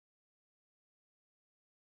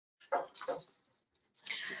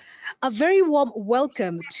A very warm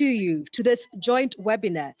welcome to you to this joint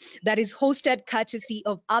webinar that is hosted courtesy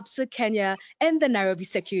of ABSA Kenya and the Nairobi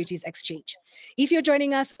Securities Exchange. If you're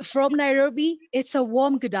joining us from Nairobi, it's a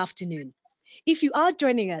warm good afternoon. If you are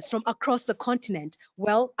joining us from across the continent,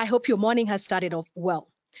 well, I hope your morning has started off well.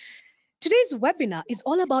 Today's webinar is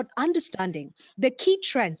all about understanding the key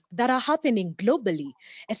trends that are happening globally,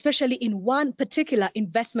 especially in one particular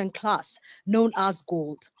investment class known as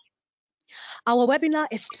gold. Our webinar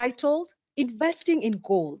is titled Investing in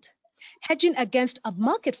Gold, Hedging Against a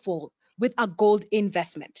Market Fall with a Gold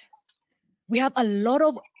Investment. We have a lot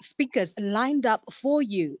of speakers lined up for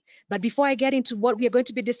you, but before I get into what we are going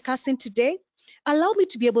to be discussing today, allow me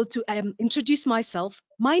to be able to introduce myself.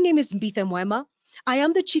 My name is Mbithe Mwema. I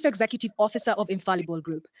am the Chief Executive Officer of Infallible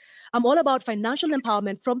Group. I'm all about financial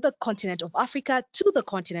empowerment from the continent of Africa to the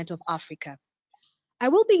continent of Africa. I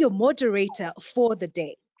will be your moderator for the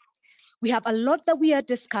day. We have a lot that we are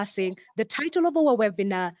discussing. The title of our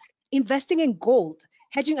webinar, Investing in Gold,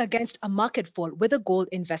 Hedging Against a Market Fall with a Gold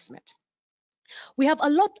Investment. We have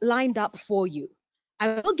a lot lined up for you.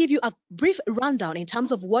 I will give you a brief rundown in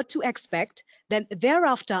terms of what to expect. Then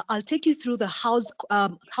thereafter, I'll take you through the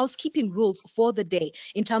housekeeping rules for the day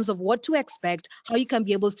in terms of what to expect, how you can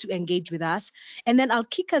be able to engage with us. And then I'll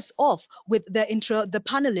kick us off with the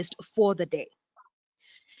panelist for the day.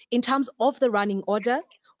 In terms of the running order,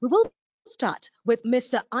 we will start with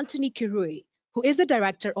Mr. Anthony Kirui, who is the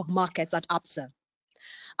Director of Markets at ABSA.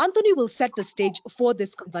 Anthony will set the stage for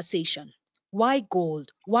this conversation. Why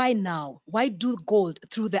gold? Why now? Why do gold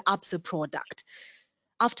through the ABSA product?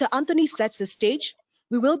 After Anthony sets the stage,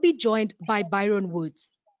 we will be joined by Byron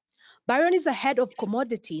Woods. Byron is the head of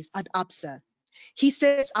commodities at ABSA. He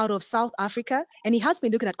sits out of South Africa, and he has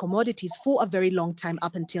been looking at commodities for a very long time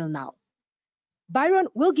up until now. Byron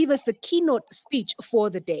will give us the keynote speech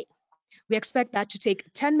for the day. We expect that to take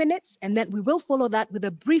 10 minutes, and then we will follow that with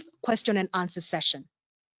a brief question and answer session.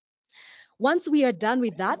 Once we are done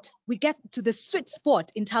with that, we get to the sweet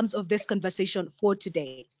spot in terms of this conversation for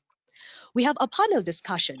today. We have a panel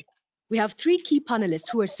discussion. We have three key panelists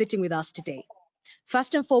who are sitting with us today.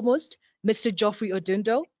 First and foremost, Mr. Geoffrey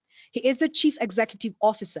Odundo. He is the Chief Executive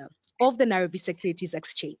Officer of the Nairobi Securities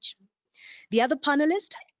Exchange. The other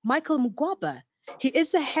panelist, Michael Mugwaba. He is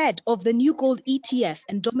the head of the New Gold ETF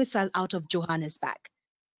and domiciled out of Johannesburg.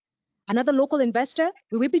 Another local investor,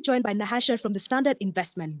 we will be joined by Nahasha from the Standard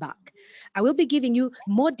Investment Bank. I will be giving you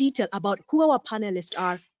more detail about who our panelists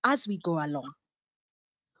are as we go along.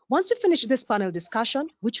 Once we finish this panel discussion,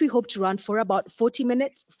 which we hope to run for about 40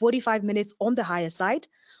 minutes, 45 minutes on the higher side,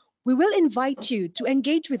 we will invite you to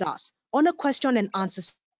engage with us on a question and answer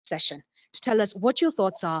session to tell us what your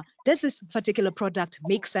thoughts are. Does this particular product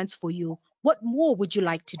make sense for you? What more would you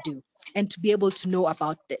like to do? And to be able to know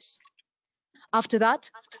about this. After that,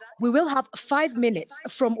 we will have 5 minutes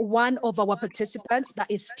from one of our participants, that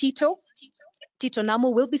is Tito. Tito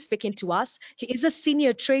Namo will be speaking to us. He is a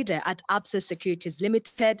senior trader at ABSA Securities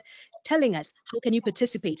Limited, telling us how can you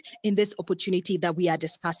participate in this opportunity that we are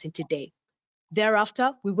discussing today.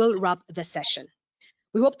 Thereafter, we will wrap the session.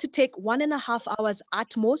 We hope to take 1.5 hours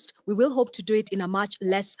at most. We will hope to do it in a much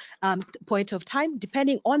less point of time,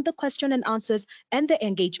 depending on the question and answers and the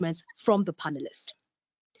engagements from the panelists.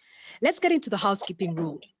 Let's get into the housekeeping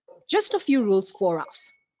rules. Just a few rules for us.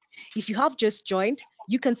 If you have just joined,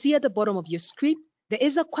 you can see at the bottom of your screen, there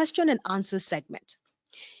is a question and answer segment.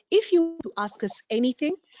 If you want to ask us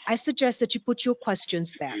anything, I suggest that you put your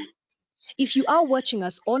questions there. If you are watching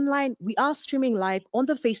us online, we are streaming live on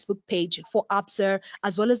the Facebook page for ABSA,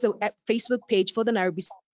 as well as the Facebook page for the Nairobi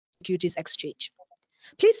Securities Exchange.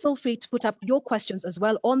 Please feel free to put up your questions as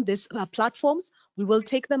well on these platforms. We will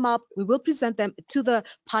take them up. We will present them to the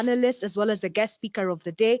panelists as well as the guest speaker of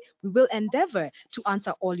the day. We will endeavor to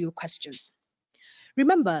answer all your questions.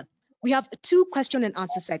 Remember, we have 2 question and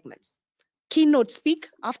answer segments. Keynote speak,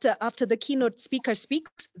 after the keynote speaker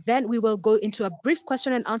speaks, then we will go into a brief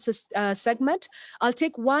question and answer segment. I'll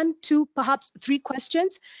take 1, 2, perhaps 3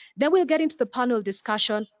 questions. Then we'll get into the panel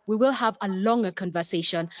discussion. We will have a longer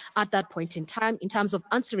conversation at that point in time in terms of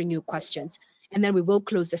answering your questions. And then we will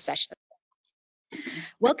close the session.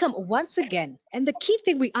 Welcome once again. And the key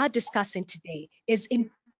thing we are discussing today is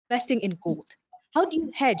investing in gold. How do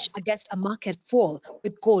you hedge against a market fall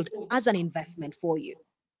with gold as an investment for you?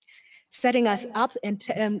 Setting us up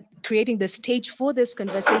and creating the stage for this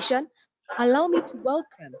conversation, allow me to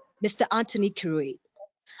welcome Mr. Anthony Kirui.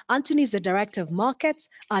 Anthony is the Director of Markets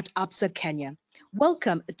at ABSA Kenya.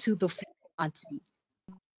 Welcome to the floor, Anthony.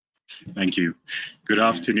 Thank you. Good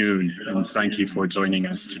afternoon, and thank you for joining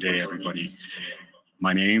us today, everybody.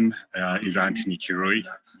 My name is Anthony Kiroi,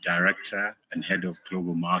 Director and Head of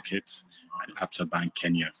Global Markets at Absa Bank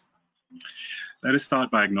Kenya. Let us start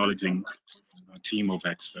by acknowledging our team of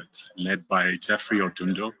experts led by Jeffrey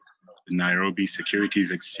Otundo, the Nairobi Securities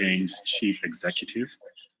Exchange Chief Executive,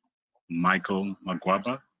 Michael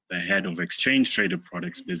Magwaba, the Head of Exchange Traded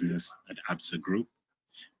Products Business at Absa Group,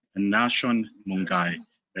 and Nashon Mungai,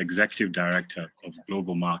 the Executive Director of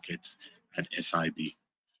Global Markets at SIB.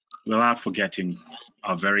 Without forgetting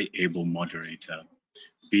our very able moderator,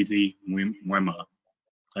 Bithi Mwema,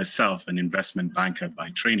 herself an investment banker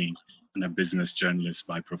by training and a business journalist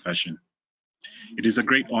by profession. It is a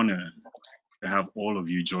great honor to have all of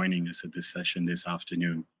you joining us at this session this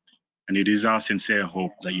afternoon, and it is our sincere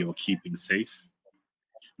hope that you are keeping safe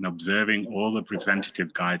and observing all the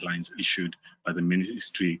preventative guidelines issued by the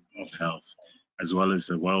Ministry of Health, as well as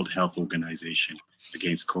the World Health Organization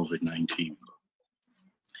against COVID-19.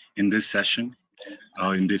 In this session,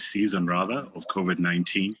 or in this season rather, of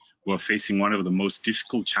COVID-19, we're facing one of the most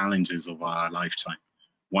difficult challenges of our lifetime,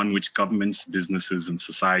 one which governments, businesses, and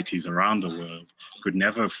societies around the world could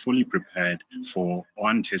never have fully prepared for or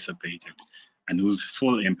anticipated, and whose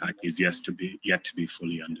full impact is yet to be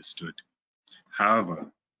fully understood.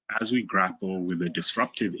 However, as we grapple with the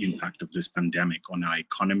disruptive impact of this pandemic on our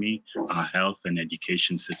economy, our health, and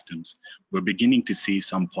education systems, we're beginning to see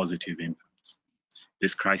some positive impacts.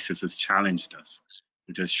 This crisis has challenged us.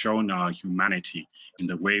 It has shown our humanity in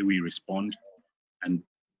the way we respond and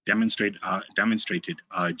demonstrated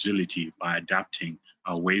our agility by adapting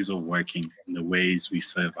our ways of working and the ways we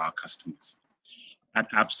serve our customers.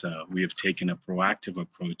 At Absa, we have taken a proactive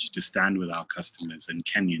approach to stand with our customers and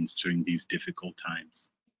Kenyans during these difficult times,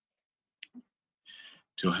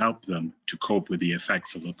 to help them to cope with the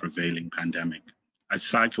effects of the prevailing pandemic.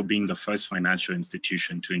 Aside from being the first financial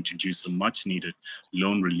institution to introduce a much-needed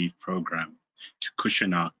loan relief program to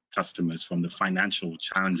cushion our customers from the financial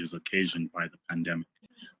challenges occasioned by the pandemic,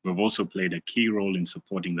 we've also played a key role in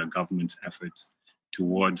supporting the government's efforts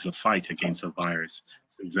towards the fight against the virus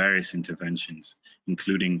through various interventions,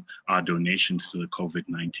 including our donations to the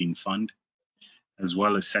COVID-19 fund, as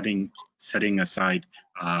well as setting aside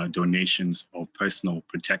donations of personal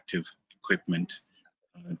protective equipment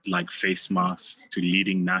like face masks to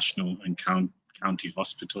leading national and county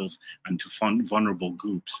hospitals and to fund vulnerable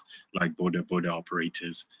groups like border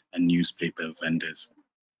operators and newspaper vendors.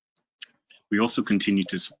 We also continue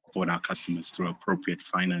to support our customers through appropriate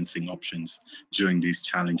financing options during these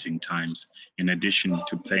challenging times, in addition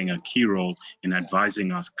to playing a key role in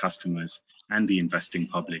advising our customers and the investing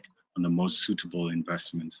public on the most suitable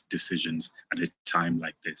investment decisions at a time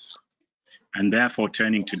like this. And therefore,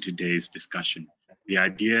 turning to today's discussion, the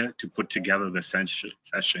idea to put together the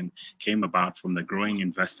session came about from the growing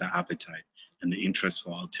investor appetite and the interest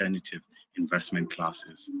for alternative investment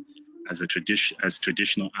classes, as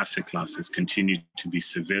traditional asset classes continue to be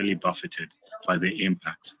severely buffeted by the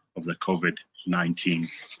impacts of the COVID-19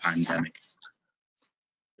 pandemic.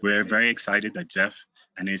 We're very excited that Jeff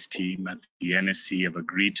and his team at the NSC have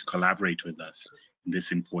agreed to collaborate with us in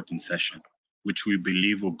this important session, which we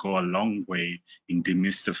believe will go a long way in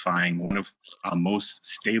demystifying one of our most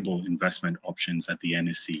stable investment options at the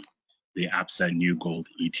NSC, the Absa New Gold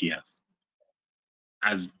ETF.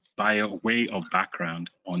 As by a way of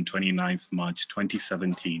background, on 29th March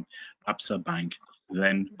 2017, Absa Bank,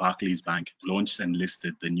 then Barclays Bank, launched and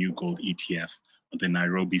listed the New Gold ETF on the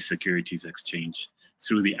Nairobi Securities Exchange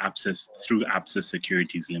through Absa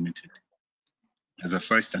Securities Limited, as a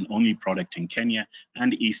first and only product in Kenya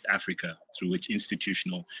and East Africa through which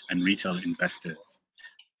institutional and retail investors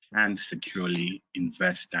can securely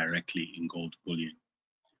invest directly in gold bullion,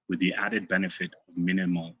 with the added benefit of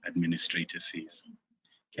minimal administrative fees.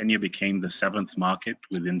 Kenya became the 7th market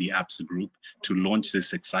within the Absa Group to launch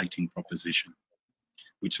this exciting proposition,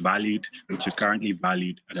 which is currently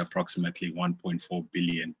valued at approximately $1.4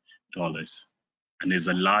 billion and is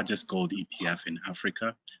the largest gold ETF in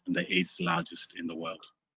Africa and the 8th largest in the world.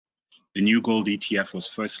 The New Gold ETF was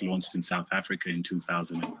first launched in South Africa in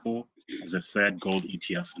 2004 as the 3rd gold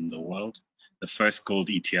ETF in the world. The first gold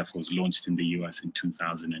ETF was launched in the US in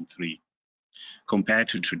 2003. Compared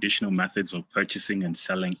to traditional methods of purchasing and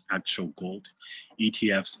selling actual gold,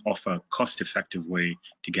 ETFs offer a cost-effective way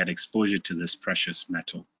to get exposure to this precious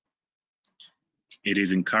metal. It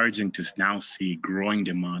is encouraging to now see growing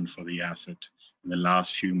demand for the asset in the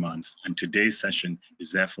last few months, and today's session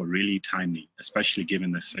is therefore really timely, especially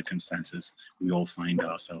given the circumstances we all find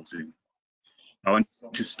ourselves in. I want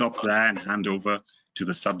to stop there and hand over to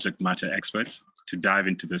the subject matter experts to dive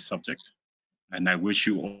into this subject, and I wish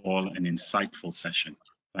you all an insightful session.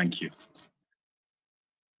 Thank you.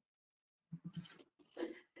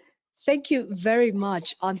 Thank you very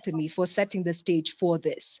much, Anthony, for setting the stage for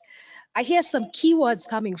this. I hear some keywords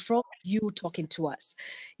coming from you talking to us.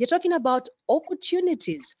 You're talking about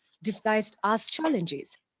opportunities disguised as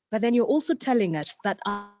challenges. But then you're also telling us that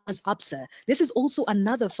as ABSA, this is also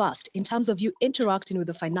another fast in terms of you interacting with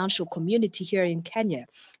the financial community here in Kenya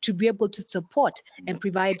to be able to support and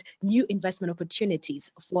provide new investment opportunities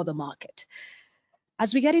for the market.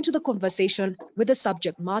 As we get into the conversation with the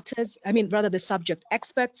subject matters, rather the subject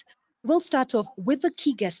experts, we'll start off with the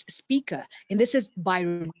key guest speaker, and this is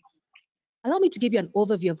Byron. Allow me to give you an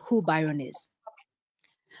overview of who Byron is.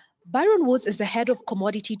 Byron Woods is the head of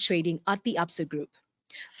commodity trading at the ABSA Group.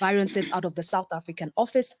 Byron sits out of the South African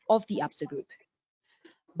office of the ABSA Group.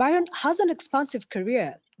 Byron has an expansive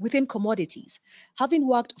career within commodities, having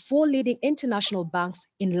worked for leading international banks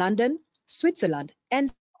in London, Switzerland,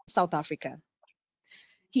 and South Africa.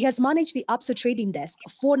 He has managed the ABSA trading desk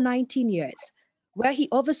for 19 years, where he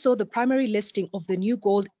oversaw the primary listing of the new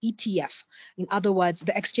gold ETF, in other words,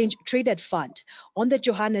 the exchange traded fund, on the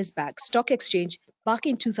Johannesburg Stock Exchange back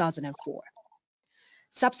in 2004.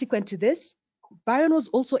 Subsequent to this, Byron was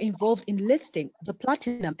also involved in listing the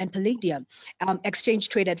platinum and palladium exchange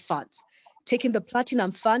traded funds, taking the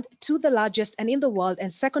platinum fund to the largest and in the world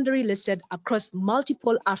and secondary listed across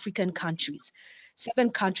multiple African countries,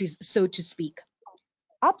 7 countries, so to speak.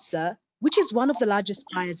 ABSA, which is one of the largest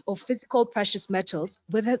buyers of physical precious metals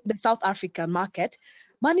within the South African market,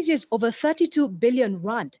 manages over 32 billion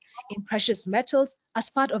rand in precious metals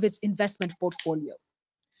as part of its investment portfolio.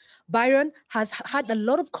 Byron has had a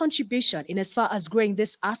lot of contribution in as far as growing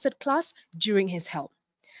this asset class during his helm.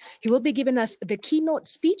 He will be giving us the keynote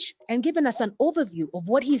speech and giving us an overview of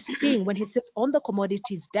what he's seeing when he sits on the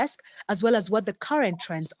commodities desk, as well as what the current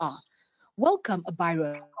trends are. Welcome,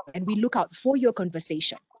 Byron, and we look out for your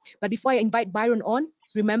conversation. But before I invite Byron on,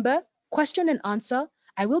 remember, question and answer.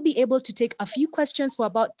 I will be able to take a few questions for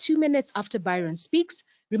about 2 minutes after Byron speaks.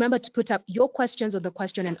 Remember to put up your questions on the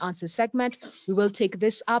question and answer segment. We will take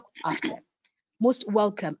this up after. Most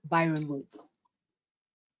welcome, Byron Woods.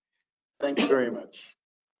 Thank you very much.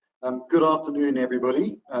 Good afternoon,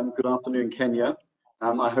 everybody. Good afternoon, Kenya.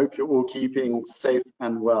 I hope you're all keeping safe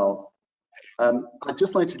and well. I'd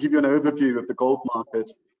just like to give you an overview of the gold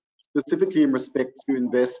market, specifically in respect to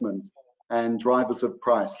investment and drivers of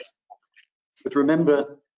price. But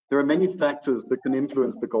remember, there are many factors that can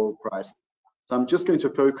influence the gold price. So I'm just going to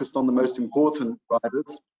focus on the most important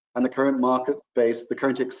drivers and the current market space, the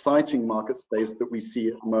current exciting market space that we see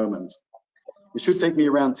at the moment. It should take me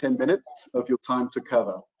around 10 minutes of your time to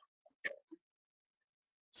cover.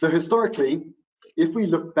 So historically, if we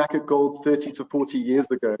look back at gold 30 to 40 years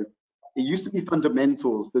ago, it used to be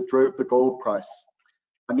fundamentals that drove the gold price.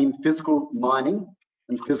 I mean, physical mining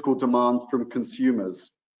and physical demand from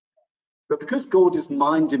consumers. But because gold is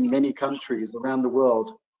mined in many countries around the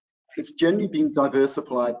world, it's generally been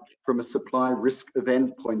diversified from a supply risk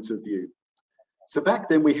event point of view. So back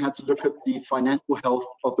then we had to look at the financial health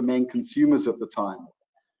of the main consumers of the time,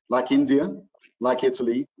 like India, like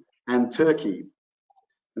Italy, and Turkey.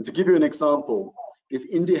 And to give you an example, if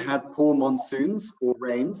India had poor monsoons or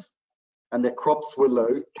rains and their crops were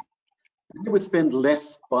low, they would spend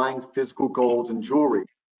less buying physical gold and jewelry,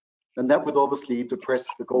 and that would obviously depress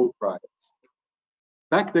the gold price.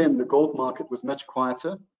 Back then, the gold market was much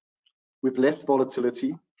quieter, with less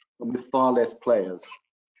volatility and with far less players.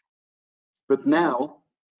 But now,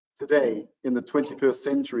 today, in the 21st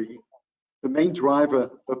century, the main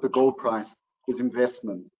driver of the gold price is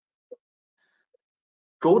investment.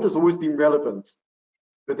 Gold has always been relevant,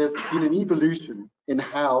 but there's been an evolution in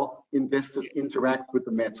how investors interact with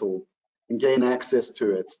the metal and gain access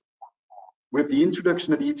to it. With the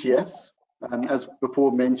introduction of ETFs, as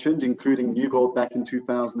before mentioned, including New Gold back in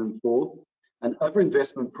 2004, and other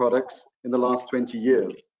investment products in the last 20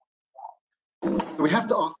 years. So we have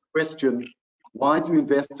to ask the question, why do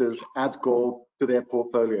investors add gold to their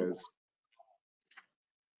portfolios?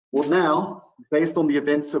 Well, now, based on the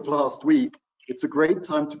events of last week, it's a great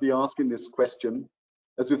time to be asking this question,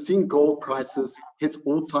 as we've seen gold prices hit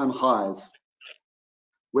all-time highs,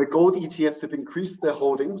 where gold ETFs have increased their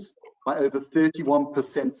holdings by over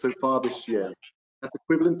 31% so far this year. That's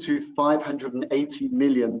equivalent to $580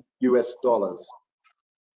 million US.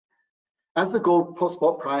 As the gold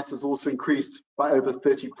spot price has also increased by over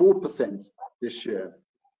 34% this year.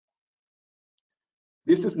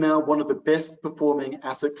 This is now one of the best performing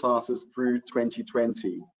asset classes through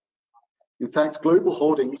 2020. In fact, global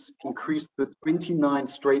holdings increased for 29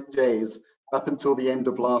 straight days up until the end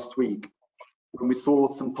of last week, when we saw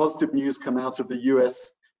some positive news come out of the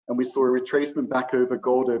US and we saw a retracement back over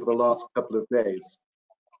gold over the last couple of days.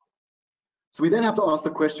 So we then have to ask the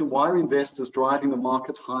question, why are investors driving the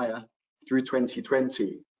market higher through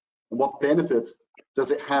 2020? And what benefits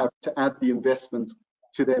does it have to add the investment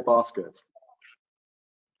to their basket?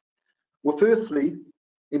 Well, firstly,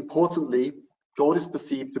 importantly, gold is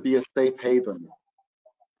perceived to be a safe haven.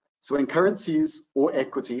 So when currencies or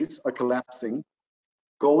equities are collapsing,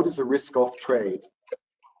 gold is a risk-off trade.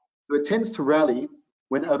 So it tends to rally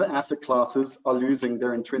when other asset classes are losing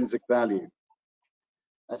their intrinsic value.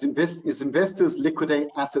 As investors liquidate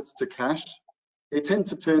assets to cash, they tend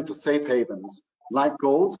to turn to safe havens like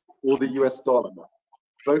gold or the US dollar.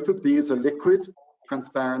 Both of these are liquid,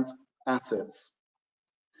 transparent assets.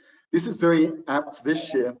 This is very apt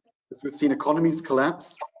this year as we've seen economies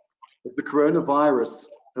collapse, as the coronavirus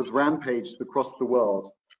has rampaged across the world,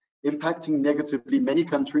 impacting negatively many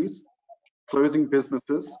countries, closing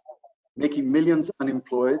businesses, making millions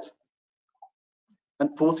unemployed,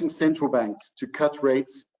 and forcing central banks to cut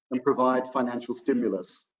rates and provide financial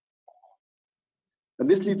stimulus. And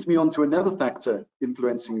this leads me on to another factor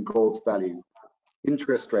influencing gold's value: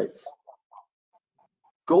 interest rates.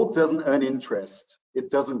 Gold doesn't earn interest, it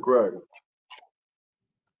doesn't grow.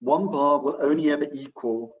 One bar will only ever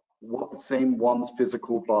equal what the same one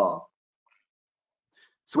physical bar.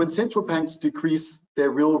 So when central banks decrease their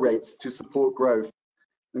real rates to support growth,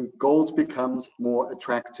 then gold becomes more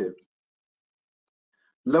attractive.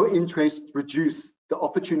 Low interest reduce the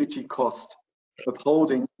opportunity cost of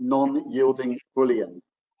holding non-yielding bullion.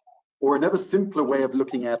 Or another simpler way of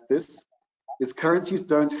looking at this is currencies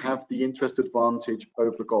don't have the interest advantage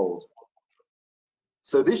over gold.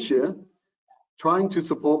 So this year, trying to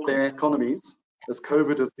support their economies as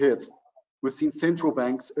COVID has hit, we've seen central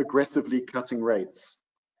banks aggressively cutting rates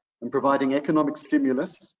and providing economic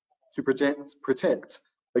stimulus to protect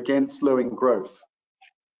against slowing growth.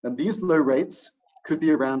 And these low rates could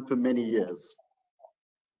be around for many years.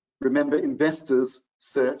 Remember, investors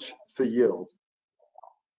search for yield.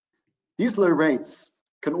 These low rates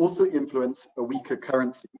can also influence a weaker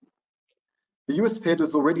currency. The US Fed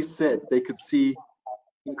has already said they could see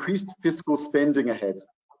increased fiscal spending ahead,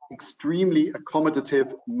 extremely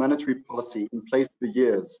accommodative monetary policy in place for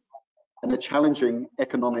years, and a challenging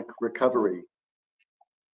economic recovery.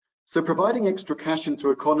 So providing extra cash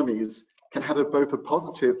into economies can have both a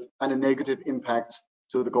positive and a negative impact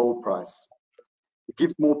to the gold price. It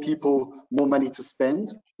gives more people more money to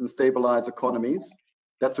spend and stabilize economies.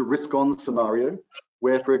 That's a risk-on scenario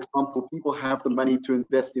where, for example, people have the money to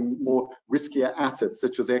invest in more riskier assets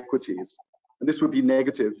such as equities. And this would be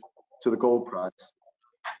negative to the gold price.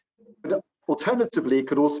 But alternatively, it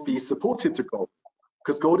could also be supportive to gold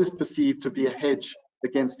because gold is perceived to be a hedge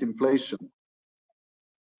against inflation.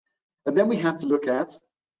 And then we have to look at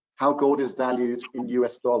how gold is valued in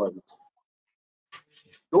US dollars.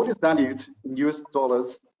 Gold is valued in US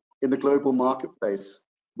dollars in the global marketplace.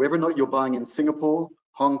 Whether or not you're buying in Singapore,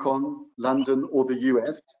 Hong Kong, London, or the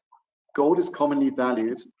US, gold is commonly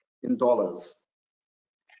valued in dollars.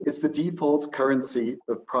 It's the default currency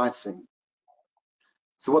of pricing.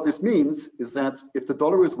 So what this means is that if the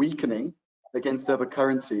dollar is weakening against other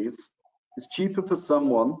currencies, it's cheaper for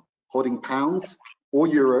someone holding pounds or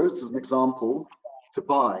euros, as an example, to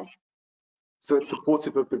buy. So it's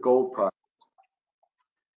supportive of the gold price.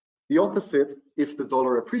 The opposite if the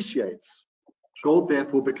dollar appreciates. Gold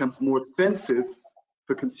therefore becomes more expensive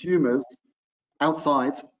for consumers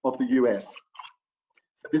outside of the US.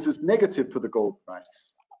 So this is negative for the gold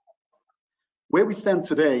price. Where we stand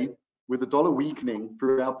today, with the dollar weakening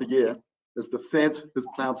throughout the year, as the Fed has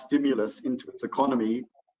plowed stimulus into its economy,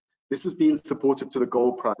 this has been supportive to the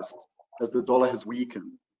gold price as the dollar has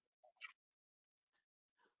weakened.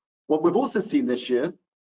 What we've also seen this year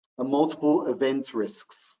are multiple event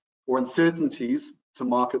risks or uncertainties to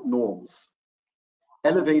market norms,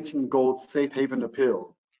 elevating gold's safe haven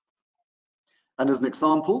appeal. And as an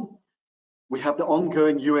example, we have the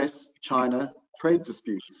ongoing US-China trade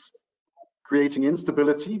disputes, creating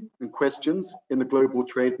instability and questions in the global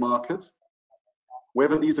trade market,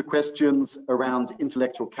 whether these are questions around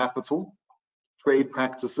intellectual capital, trade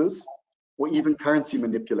practices, or even currency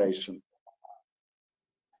manipulation.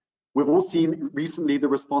 We've all seen recently the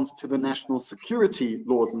response to the national security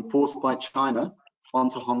laws enforced by China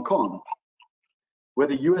onto Hong Kong, where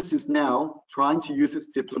the US is now trying to use its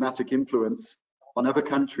diplomatic influence on other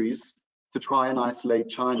countries to try and isolate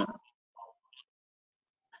China.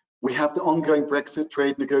 We have the ongoing Brexit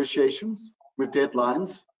trade negotiations with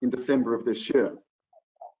deadlines in December of this year.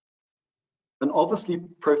 And obviously,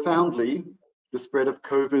 profoundly, the spread of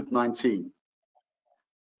COVID-19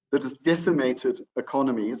 that has decimated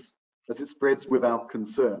economies as it spreads without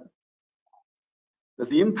concern. As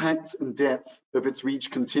the impact and depth of its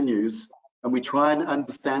reach continues, and we try and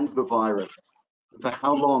understand the virus and for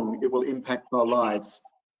how long it will impact our lives,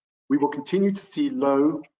 we will continue to see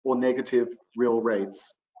low or negative real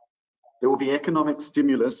rates. There will be economic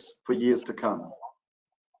stimulus for years to come.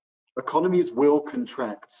 Economies will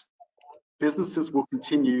contract. Businesses will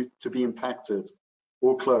continue to be impacted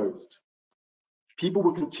or closed. People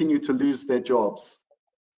will continue to lose their jobs.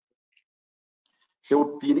 There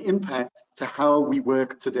will be an impact to how we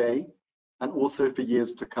work today and also for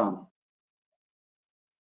years to come.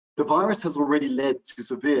 The virus has already led to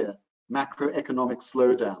severe macroeconomic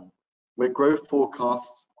slowdown, where growth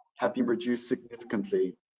forecasts have been reduced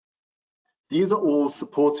significantly. These are all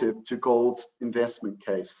supportive to gold's investment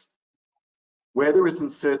case. Where there is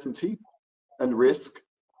uncertainty and risk,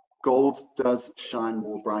 gold does shine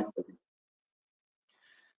more brightly.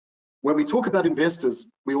 When we talk about investors,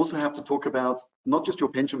 we also have to talk about not just your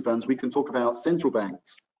pension funds, we can talk about central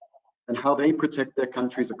banks and how they protect their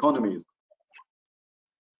country's economies.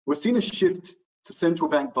 We've seen a shift to central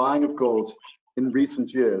bank buying of gold in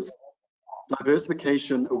recent years,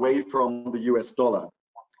 diversification away from the US dollar.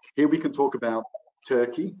 Here we can talk about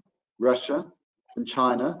Turkey, Russia, and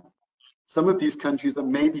China, some of these countries that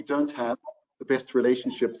maybe don't have the best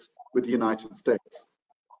relationships with the United States.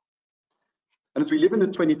 And as we live in the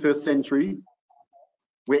 21st century,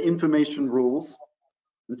 where information rules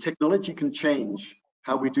and technology can change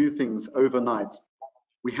how we do things overnight,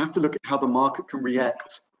 we have to look at how the market can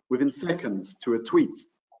react within seconds to a tweet.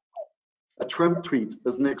 A Trump tweet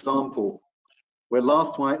as an example, where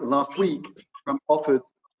last week Trump offered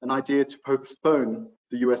an idea to postpone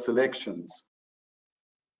the US elections.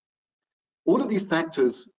 All of these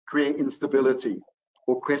factors create instability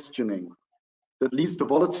or questioning that leads to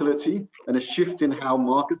volatility and a shift in how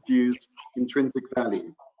market views intrinsic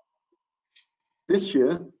value. This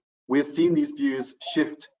year, we have seen these views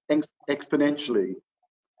shift exponentially,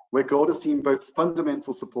 where gold has seen both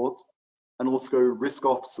fundamental support and also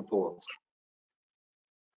risk-off support.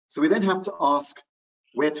 So we then have to ask,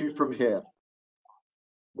 where to from here?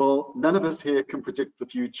 Well, none of us here can predict the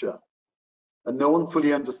future, and no one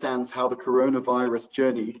fully understands how the coronavirus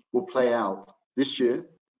journey will play out this year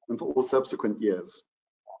and for all subsequent years.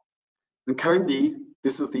 And currently,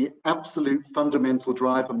 this is the absolute fundamental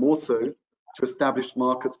driver, more so, to established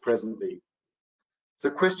markets presently. So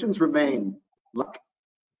questions remain, like,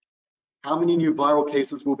 how many new viral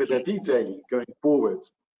cases will there be daily going forward?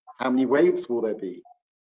 How many waves will there be?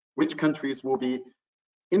 Which countries will be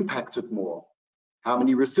impacted more? How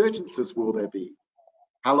many resurgences will there be?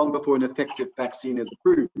 How long before an effective vaccine is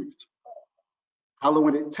approved? How long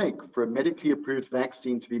will it take for a medically approved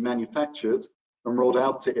vaccine to be manufactured and rolled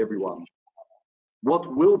out to everyone?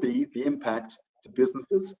 What will be the impact to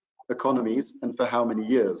businesses, economies, and for how many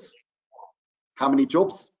years? How many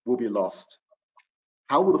jobs will be lost?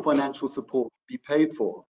 How will the financial support be paid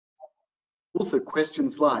for? Also,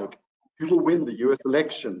 questions like, who will win the US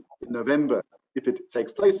election in November, if it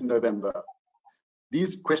takes place in November?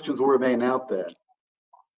 These questions will remain out there.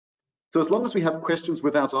 So as long as we have questions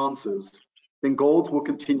without answers, then gold will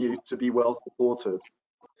continue to be well supported,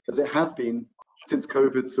 as it has been since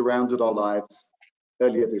COVID surrounded our lives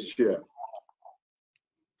earlier this year.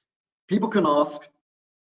 People can ask,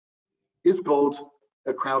 is gold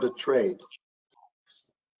a crowded trade?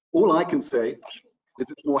 All I can say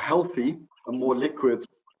is it's more healthy and more liquid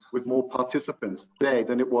with more participants today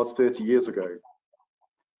than it was 30 years ago.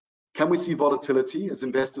 Can we see volatility as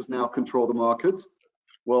investors now control the market?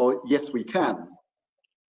 Well, yes, we can.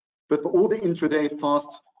 But for all the intraday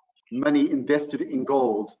fast money invested in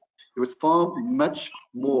gold, there was much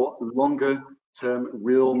more longer term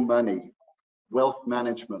real money, wealth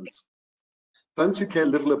management. Funds who care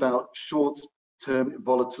little about short-term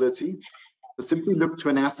volatility, but simply look to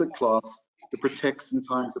an asset class that protects in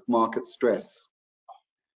times of market stress,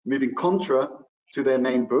 moving contra to their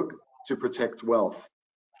main book to protect wealth.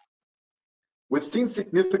 We've seen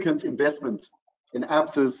significant investment in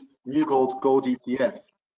ABSA's New Gold ETF,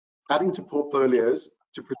 adding to portfolios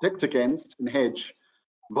to protect against and hedge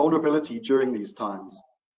vulnerability during these times.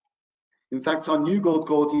 In fact, our New Gold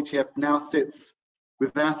ETF now sits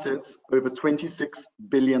with assets over 26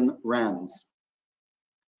 billion rands.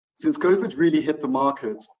 Since COVID really hit the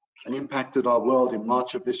market and impacted our world in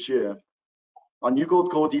March of this year, our New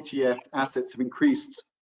Gold ETF assets have increased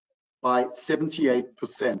by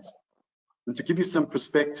 78%. And to give you some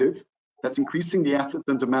perspective, that's increasing the assets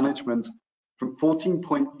under management from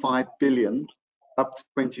 14.5 billion up to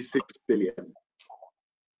 26 billion.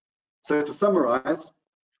 So to summarize,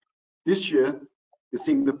 this year is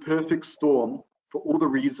seeing the perfect storm for all the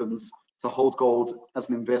reasons to hold gold as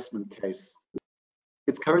an investment case.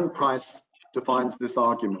 Its current price defines this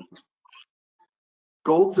argument.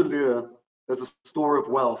 Gold's allure as a store of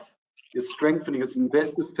wealth is strengthening as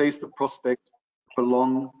investors face the prospect of a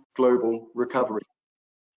long global recovery.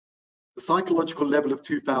 The psychological level of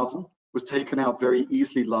 2000 was taken out very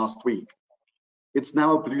easily last week. It's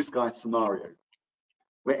now a blue sky scenario,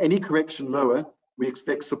 where any correction lower, we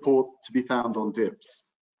expect support to be found on dips.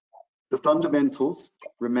 The fundamentals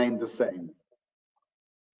remain the same.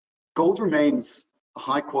 Gold remains a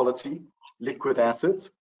high quality, liquid asset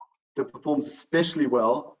that performs especially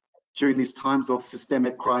well during these times of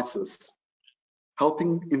systemic crisis,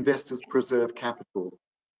 helping investors preserve capital.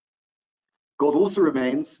 Gold also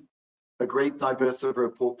remains a great diversifier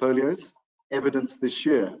of portfolios, evidenced this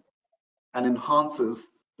year, and enhances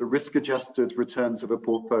the risk-adjusted returns of a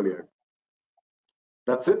portfolio.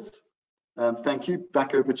 That's it. Thank you.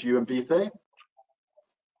 Back over to you, Mbithe.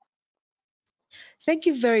 Thank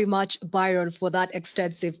you very much, Byron, for that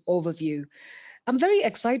extensive overview. I'm very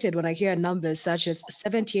excited when I hear numbers such as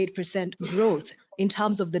 78% growth in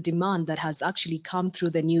terms of the demand that has actually come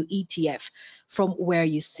through the new ETF from where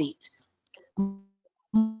you sit.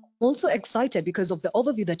 I'm also excited because of the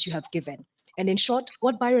overview that you have given. And in short,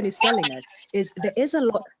 what Byron is telling us is there is a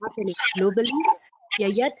lot happening globally. We are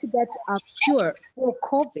yet to get a cure for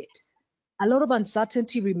COVID. A lot of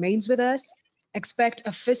uncertainty remains with us. Expect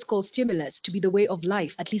a fiscal stimulus to be the way of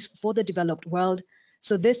life, at least for the developed world.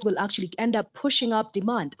 So this will actually end up pushing up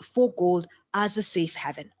demand for gold as a safe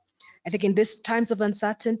haven. I think in these times of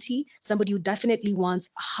uncertainty, somebody who definitely wants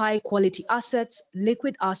high quality assets,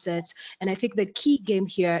 liquid assets. And I think the key game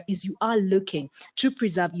here is you are looking to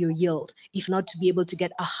preserve your yield, if not to be able to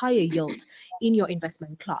get a higher yield in your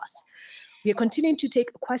investment class. We are continuing to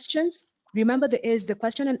take questions. Remember, there is the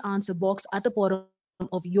question and answer box at the bottom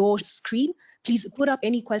of your screen. Please put up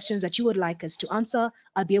any questions that you would like us to answer.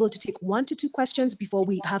 I'll be able to take 1 to 2 questions before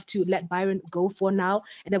we have to let Byron go for now,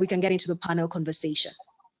 and then we can get into the panel conversation.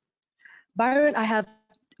 Byron, I have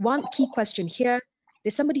one key question here.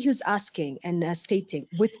 There's somebody who's asking and stating,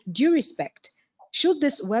 with due respect, should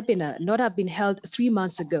this webinar not have been held 3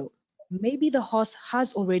 months ago? Maybe the horse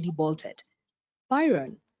has already bolted.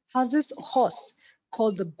 Byron, has this horse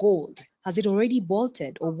called the gold, has it already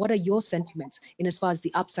bolted, or what are your sentiments in as far as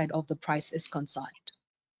the upside of the price is concerned?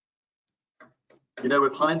 You know,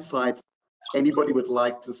 with hindsight, anybody would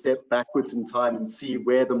like to step backwards in time and see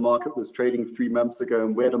where the market was trading 3 months ago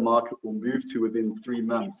and where the market will move to within 3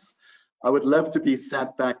 months. I would love to be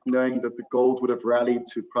sat back knowing that the gold would have rallied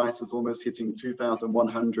to prices almost hitting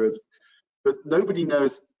 2,100, but nobody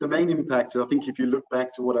knows the main impact. I think if you look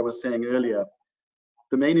back to what I was saying earlier,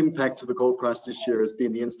 the main impact to the gold price this year has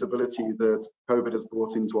been the instability that COVID has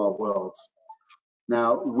brought into our world.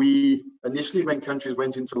 Now, we initially, when countries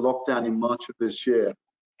went into lockdown in March of this year,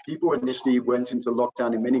 people initially went into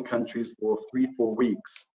lockdown in many countries for 3-4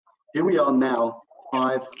 weeks. Here we are now,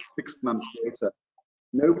 5-6 months later.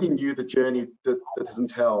 Nobody knew the journey that has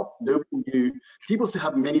entailed. Nobody knew. People still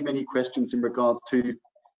have many questions in regards to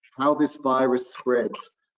how this virus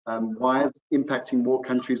spreads, why it's impacting more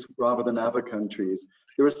countries rather than other countries.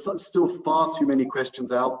 There are still far too many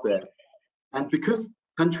questions out there. And because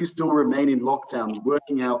countries still remain in lockdown,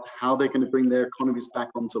 working out how they're going to bring their economies back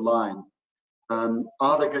onto line,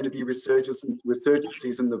 are there going to be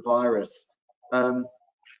resurgencies in the virus?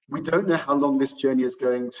 We don't know how long this journey is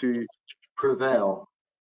going to prevail.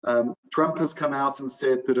 Trump has come out and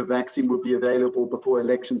said that a vaccine will be available before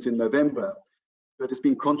elections in November, but it's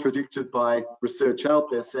been contradicted by research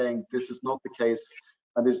out there saying this is not the case,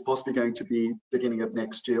 and it's possibly going to be beginning of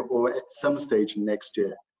next year or at some stage in next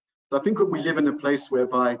year. So I think that we live in a place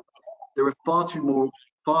whereby there are far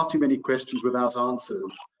too many questions without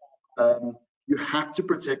answers. You have to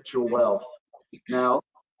protect your wealth. Now,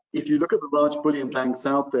 if you look at the large bullion banks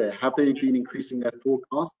out there, have they been increasing their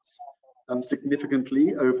forecasts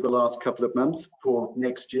significantly over the last couple of months for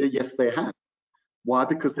next year? Yes, they have. Why?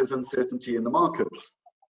 Because there's uncertainty in the markets.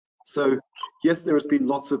 So yes, there has been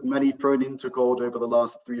lots of money thrown into gold over the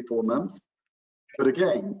last 3-4 months. But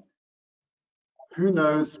again, who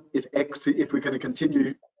knows if we're going to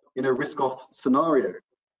continue in a risk-off scenario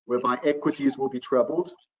whereby equities will be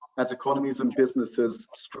troubled as economies and businesses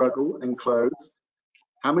struggle and close.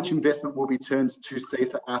 How much investment will be turned to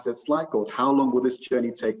safer assets like gold? How long will this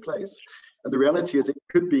journey take place? And the reality is it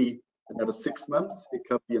could be another 6 months, it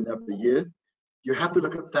could be another year. You have to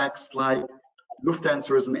look at facts like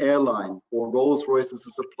Lufthansa as an airline or Rolls-Royce as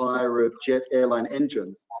a supplier of jet airline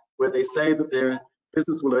engines, where they say that their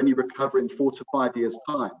business will only recover in 4 to 5 years'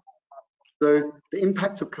 time. So the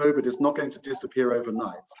impact of COVID is not going to disappear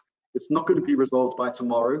overnight. It's not going to be resolved by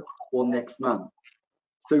tomorrow or next month.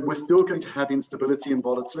 So we're still going to have instability and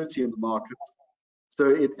volatility in the market. So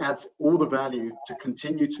it adds all the value to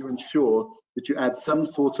continue to ensure that you add some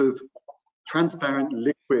sort of transparent,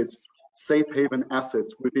 liquid, safe haven asset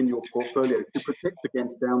within your portfolio to protect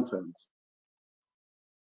against downturns.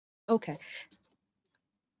 Okay.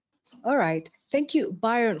 All right. Thank you,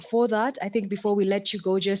 Byron, for that. I think before we let you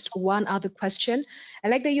go, just one other question. I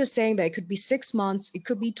like that you're saying that it could be 6 months, it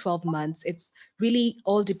could be 12 months. It's really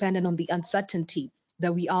all dependent on the uncertainty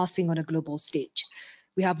that we are seeing on a global stage.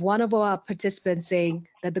 We have one of our participants saying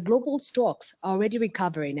that the global stocks are already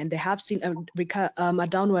recovering and they have seen a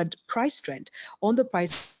downward price trend on the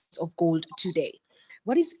price of gold today.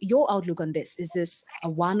 What is your outlook on this? Is this a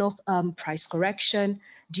one-off price correction?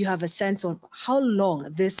 Do you have a sense of how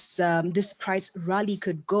long this price rally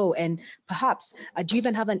could go? And perhaps do you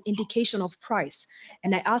even have an indication of price?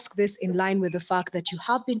 And I ask this in line with the fact that you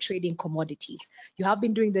have been trading commodities. You have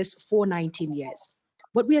been doing this for 19 years.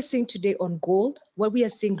 What we are seeing today on gold, what we are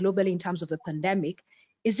seeing globally in terms of the pandemic,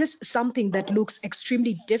 is this something that looks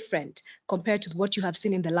extremely different compared to what you have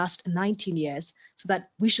seen in the last 19 years, so that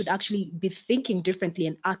we should actually be thinking differently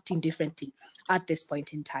and acting differently at this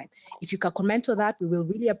point in time? If you can comment on that, we will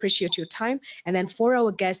really appreciate your time. And then for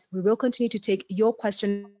our guests, we will continue to take your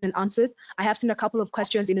questions and answers. I have seen a couple of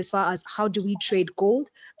questions in as far as how do we trade gold?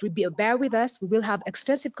 Bear with us. We will have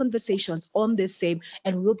extensive conversations on this same,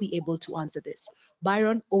 and we will be able to answer this.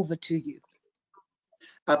 Byron, over to you.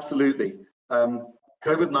 Absolutely.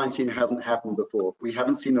 COVID-19 hasn't happened before. We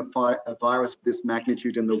haven't seen a virus of this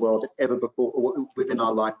magnitude in the world ever before or within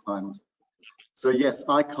our lifetimes. So yes,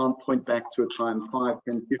 I can't point back to a time 5,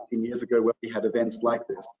 10, 15 years ago where we had events like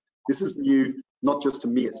this. This is new, not just to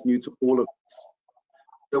me, it's new to all of us.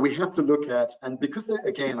 So we have to look at, and because there,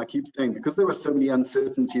 again, I keep saying, because there are so many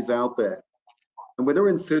uncertainties out there, and when there are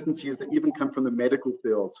uncertainties that even come from the medical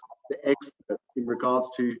field, the experts in regards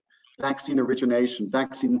to vaccine origination,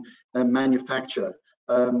 vaccine manufacture,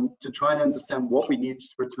 to try and understand what we need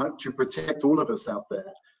to protect all of us out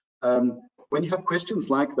there. When you have questions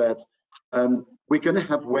like that, we're going to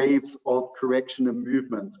have waves of correction and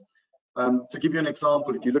movement. To give you an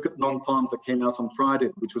example, if you look at non-farms that came out on Friday,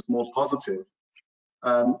 which was more positive,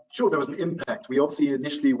 sure, there was an impact. We obviously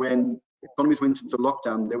initially, when economies went into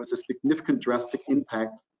lockdown, there was a significant drastic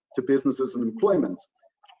impact to businesses and employment.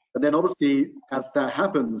 And then obviously, as that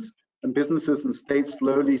happens, and businesses and states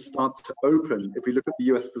slowly start to open, if we look at the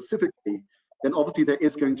US specifically, then obviously there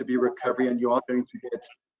is going to be recovery and you are going to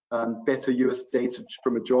get better US data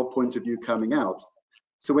from a job point of view coming out.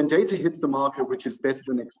 So when data hits the market, which is better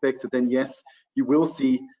than expected, then yes, you will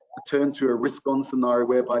see a turn to a risk-on scenario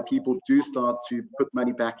whereby people do start to put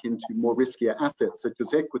money back into more riskier assets, such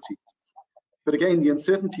as equities. But again, the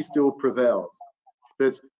uncertainty still prevails,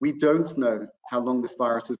 that we don't know how long this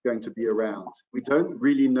virus is going to be around. We don't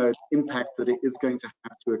really know the impact that it is going to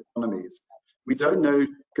have to economies. We don't know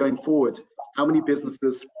going forward how many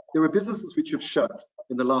businesses, there are businesses which have shut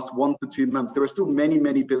in the last 1 to 2 months. There are still many,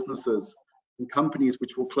 many businesses and companies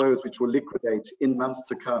which will close, which will liquidate in months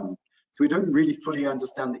to come. So we don't really fully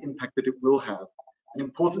understand the impact that it will have. And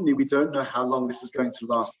importantly, we don't know how long this is going to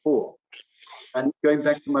last for. And going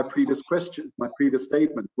back to my previous question, my previous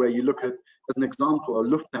statement, where you look at, as an example, a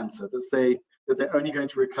Lufthansa that say that they're only going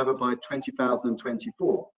to recover by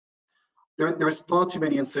 2024. There is far too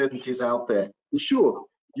many uncertainties out there. And sure,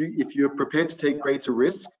 if you're prepared to take greater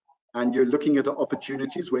risk and you're looking at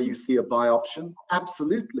opportunities where you see a buy option,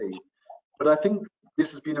 absolutely. But I think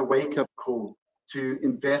this has been a wake-up call to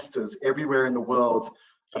investors everywhere in the world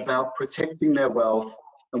about protecting their wealth.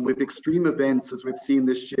 And with extreme events, as we've seen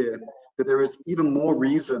this year, that there is even more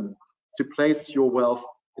reason to place your wealth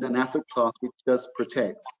in an asset class which does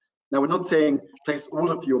protect. Now, we're not saying place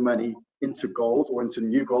all of your money into gold or into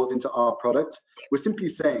new gold, into our product. We're simply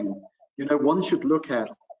saying, you know, one should look at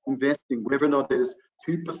investing, whether or not it is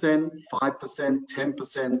 2%, 5%,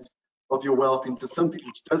 10% of your wealth into something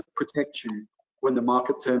which does protect you when the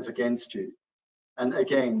market turns against you. And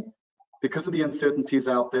again, because of the uncertainties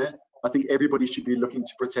out there, I think everybody should be looking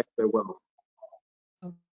to protect their wealth.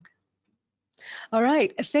 All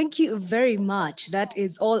right, thank you very much. That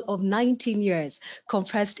is all of 19 years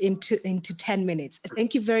compressed into 10 minutes.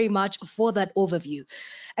 Thank you very much for that overview.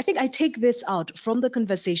 I think I take this out from the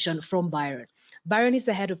conversation from Byron. Byron is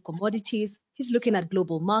the head of commodities. He's looking at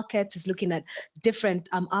global markets. He's looking at different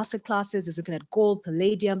asset classes. He's looking at gold,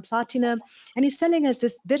 palladium, platinum. And he's telling us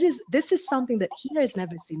this is something that he has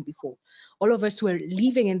never seen before. All of us who are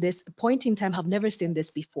living in this point in time have never seen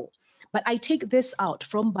this before. But I take this out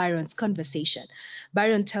from Byron's conversation.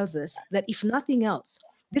 Byron tells us that if nothing else,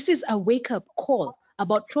 this is a wake-up call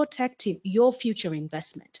about protecting your future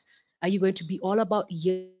investment. Are you going to be all about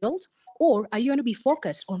yield, Or are you going to be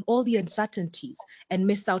focused on all the uncertainties and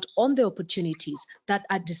miss out on the opportunities that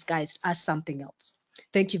are disguised as something else?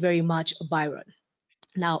 Thank you very much, Byron.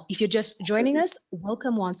 Now, if you're just joining us,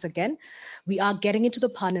 welcome once again. We are getting into the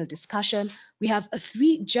panel discussion. We have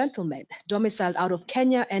three gentlemen domiciled out of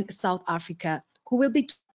Kenya and South Africa who will be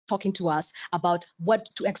talking to us about what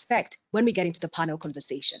to expect when we get into the panel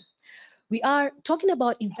conversation. We are talking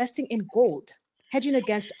about investing in gold, hedging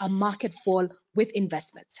against a market fall with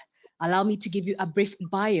investments. Allow me to give you a brief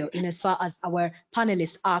bio in as far as our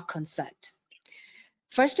panelists are concerned.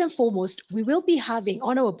 First and foremost, we will be having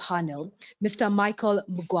on our panel Mr. Michael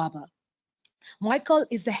Mugwaba. Michael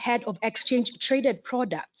is the head of exchange traded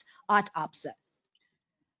products at ABSA.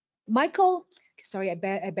 Michael, sorry,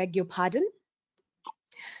 I beg your pardon.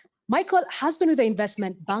 Michael has been with the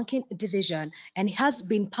investment banking division and has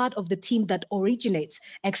been part of the team that originates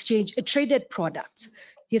exchange traded products.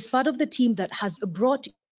 He is part of the team that has brought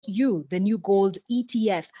you the new gold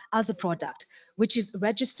ETF as a product, which is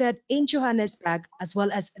registered in Johannesburg as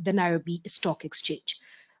well as the Nairobi Stock Exchange.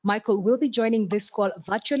 Michael will be joining this call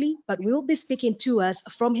virtually, but will be speaking to us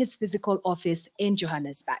from his physical office in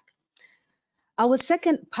Johannesburg. Our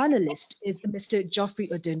second panelist is Mr. Geoffrey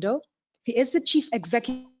Odundo. He is the Chief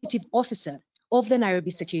Executive Officer of the Nairobi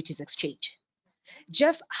Securities Exchange.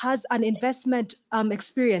 Jeff has an investment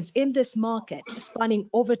experience in this market spanning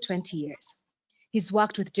over 20 years. He's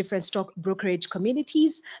worked with different stock brokerage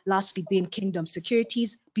communities, lastly being Kingdom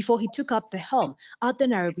Securities, before he took up the helm at the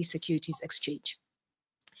Nairobi Securities Exchange.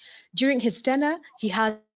 During his tenure, he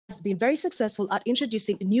has been very successful at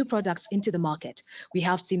introducing new products into the market. We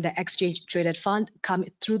have seen the exchange traded fund come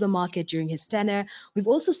through the market during his tenure. We've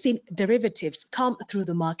also seen derivatives come through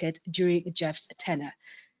the market during Jeff's tenure.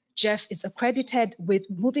 Jeff is accredited with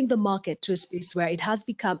moving the market to a space where it has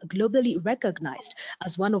become globally recognized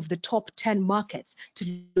as one of the top 10 markets to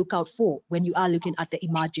look out for when you are looking at the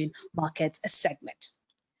emerging markets segment.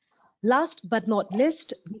 Last but not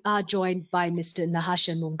least, we are joined by Mr.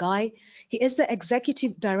 Nahashan Mungai. He is the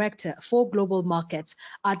Executive Director for Global Markets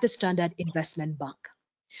at the Standard Investment Bank.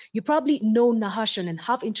 You probably know Nahashan and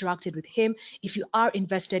have interacted with him if you are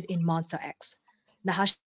invested in Mansa X.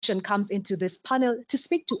 Nahashan comes into this panel to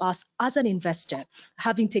speak to us as an investor,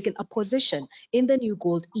 having taken a position in the new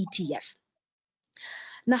gold ETF.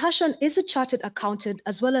 Nahashan is a chartered accountant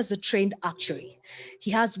as well as a trained actuary. He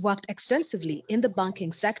has worked extensively in the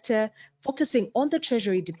banking sector, focusing on the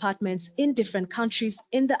treasury departments in different countries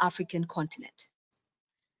in the African continent.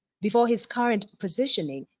 Before his current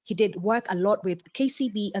positioning, he did work a lot with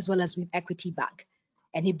KCB as well as with Equity Bank.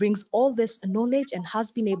 And he brings all this knowledge and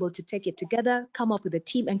has been able to take it together, come up with a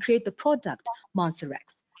team and create the product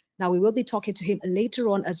Mansarex. Now we will be talking to him later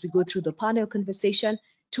on as we go through the panel conversation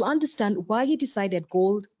to understand why he decided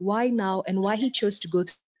gold, why now, and why he chose to go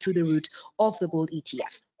through the route of the gold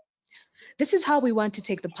ETF. This is how we want to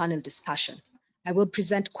take the panel discussion. I will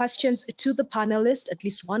present questions to the panelists, at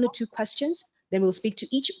least 1 or 2 questions. Then we'll speak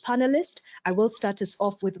to each panelist. I will start us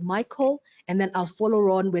off with Michael, and then I'll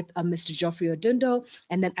follow on with Mr. Geoffrey Odundo,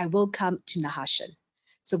 and then I will come to Nahashan.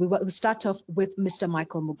 So we'll start off with Mr.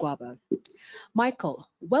 Michael Mugwaba. Michael,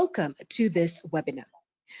 welcome to this webinar.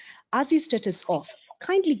 As you start us off,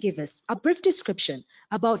 kindly give us a brief description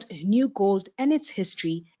about New Gold and its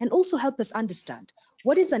history, and also help us understand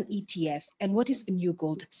what is an ETF and what is New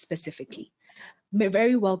Gold specifically.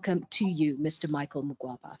 Very welcome to you, Mr. Michael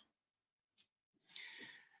Mugwaba.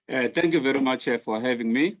 Thank you very much for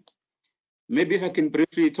having me. Maybe if I can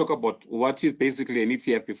briefly talk about what is basically an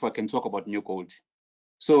ETF before I can talk about New Gold.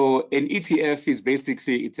 So an ETF is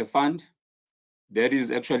basically, it's a fund that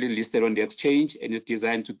is actually listed on the exchange and is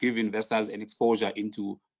designed to give investors an exposure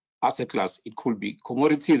into asset class. It could be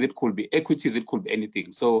commodities, it could be equities, it could be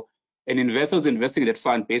anything. So an investor who's investing in that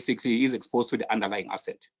fund basically is exposed to the underlying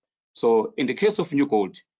asset. So in the case of New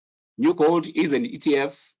Gold is an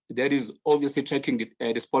ETF that is obviously tracking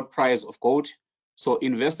the spot price of gold. So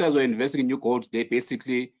investors who are investing in New Gold, they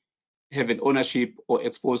basically have an ownership or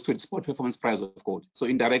exposed to the spot performance price of gold. So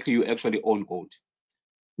indirectly, you actually own gold.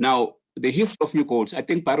 Now, the history of New Gold, I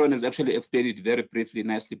think Baron has actually explained it very briefly,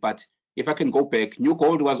 nicely, but if I can go back, New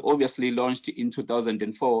Gold was obviously launched in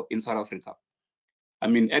 2004 in South Africa. I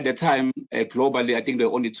mean, at the time, globally, I think there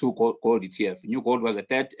were only 2 gold ETF. New Gold was a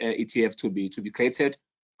third ETF to be created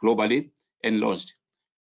globally and launched.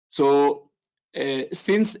 So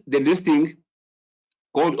since the listing,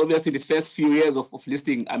 gold, obviously the first few years of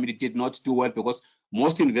listing, I mean, it did not do well because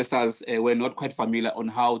most investors were not quite familiar on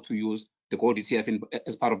how to use the gold ETF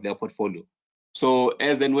as part of their portfolio. So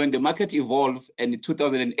as and when the market evolved and the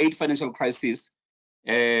 2008 financial crisis,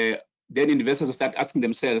 then investors start asking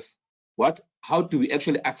themselves, how do we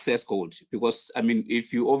actually access gold? Because I mean,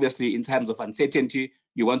 if you obviously in times of uncertainty,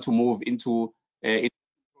 you want to move into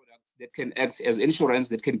products that can act as insurance,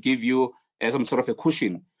 that can give you some sort of a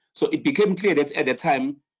cushion. So it became clear that at the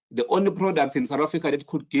time, the only product in South Africa that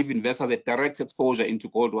could give investors a direct exposure into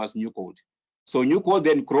gold was New Gold. So New Gold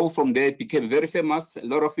then grew from there, it became very famous. A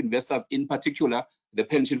lot of investors, in particular, the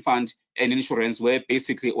pension fund and insurance, were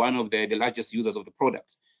basically one of the largest users of the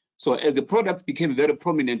product. So as the product became very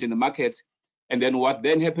prominent in the market, and then what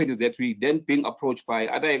then happened is that we then being approached by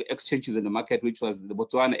other exchanges in the market, which was the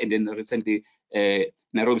Botswana and then recently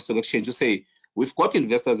Nairobi Stock Exchange, to say, we've got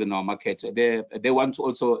investors in our market. They want to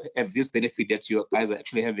also have this benefit that you guys are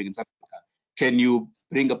actually having in South Africa. Can you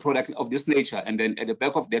bring a product of this nature? And then at the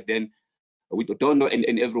back of that, then we don't know,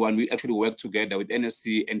 and everyone, we actually work together with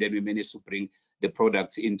NSC, and then we managed to bring the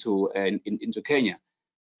product into Kenya.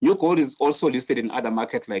 New Gold is also listed in other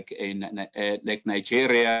markets like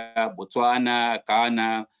Nigeria, Botswana,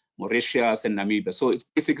 Ghana, Mauritius, and Namibia. So it's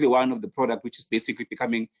basically one of the products which is basically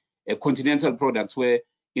becoming a continental product where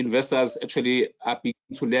investors actually are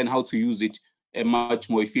beginning to learn how to use it much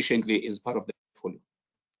more efficiently as part of the portfolio.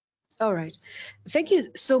 All right. Thank you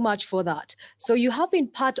so much for that. So you have been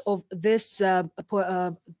part of this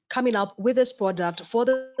coming up with this product for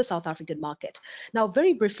the South African market. Now,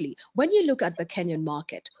 very briefly, when you look at the Kenyan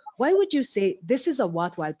market, why would you say this is a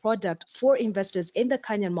worthwhile product for investors in the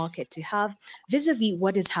Kenyan market to have vis-a-vis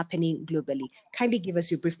what is happening globally? Kindly give us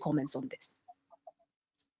your brief comments on this.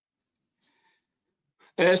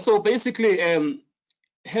 So basically,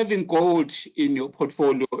 having gold in your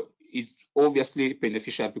portfolio is obviously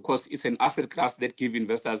beneficial because it's an asset class that gives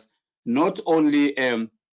investors not only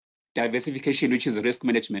diversification, which is risk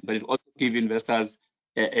management, but it also gives investors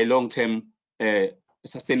a long-term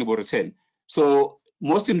sustainable return. So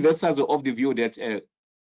most investors are of the view that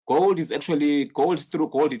gold through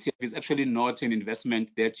gold ETF is actually not an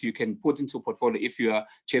investment that you can put into a portfolio if you are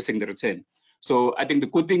chasing the return. So I think the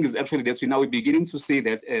good thing is actually that we're beginning to see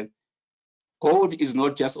that gold is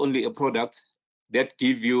not just only a product that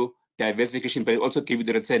gives you diversification, but it also gives you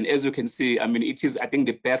the return. As you can see, I mean, it is, I think,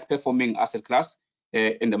 the best performing asset class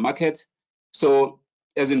in the market. So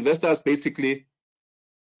as investors, basically,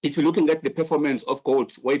 if you're looking at the performance of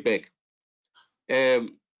gold way back,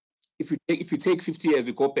 if you take 50 years,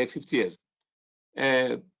 we go back 50 years,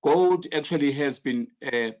 gold actually has been,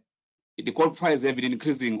 the gold price has been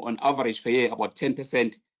increasing on average per year about 10%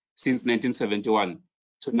 since 1971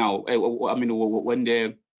 to now. I mean, when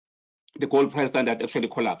the gold price standard actually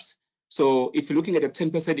collapsed. So if you're looking at a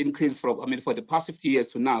 10% increase from, I mean, for the past 50 years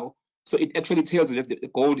to now, so it actually tells you that the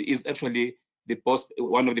gold is actually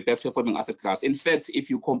one of the best performing asset class. In fact, if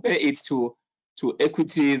you compare it to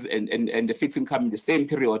equities and the fixed income in the same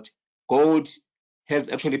period, gold has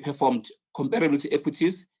actually performed comparable to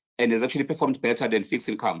equities and has actually performed better than fixed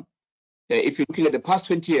income. If you're looking at the past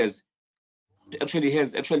 20 years, it actually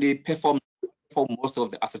has performed for most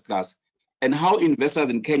of the asset class. And how investors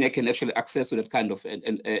in Kenya can actually access to that kind of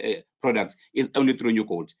product is only through New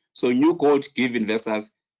Gold. So New Gold gives investors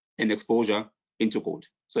an exposure into gold.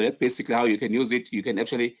 So that's basically how you can use it. You can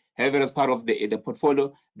actually have it as part of the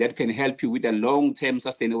portfolio that can help you with a long-term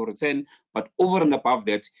sustainable return. But over and above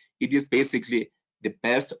that, it is basically the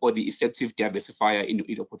best or the effective diversifier in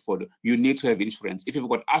your portfolio. You need to have insurance. If you've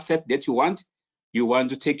got asset that you want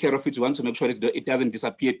to take care of it, you want to make sure it doesn't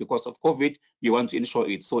disappear because of COVID, you want to insure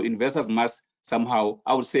it. So investors must somehow,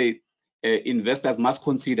 I would say, investors must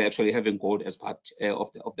consider actually having gold as part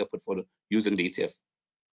of their portfolio using the ETF.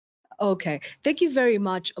 Okay, thank you very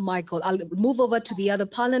much, Michael. I'll move over to the other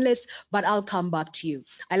panelists, but I'll come back to you.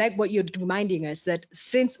 I like what you're reminding us that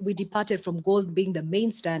since we departed from gold being the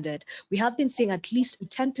main standard, we have been seeing at least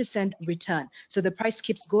 10% return. So the price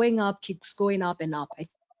keeps going up and up. I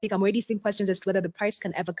think I'm already seeing questions as to whether the price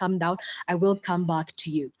can ever come down. I will come back to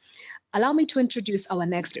you. Allow me to introduce our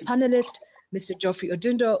next panelist, Mr. Geoffrey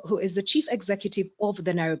Odundo, who is the Chief Executive of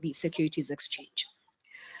the Nairobi Securities Exchange.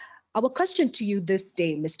 Our question to you this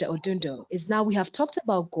day, Mr. Odundo, is now we have talked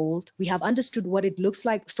about gold. We have understood what it looks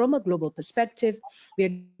like from a global perspective. We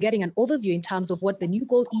are getting an overview in terms of what the new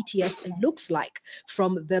gold ETF looks like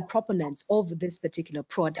from the proponents of this particular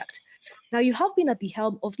product. Now, you have been at the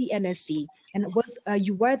helm of the NSC and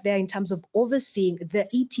you were there in terms of overseeing the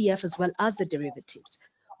ETF as well as the derivatives.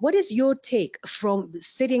 What is your take from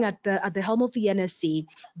sitting at the helm of the NSC,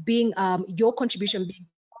 being your contribution being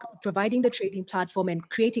providing the trading platform and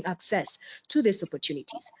creating access to these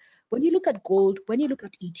opportunities? When you look at gold, when you look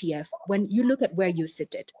at ETF, when you look at where you're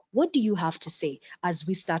seated, what do you have to say as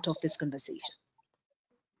we start off this conversation?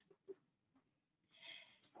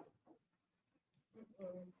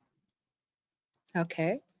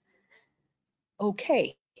 Okay.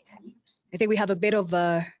 Okay, I think we have a bit of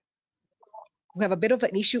an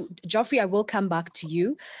issue. Geoffrey, I will come back to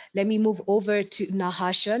you. Let me move over to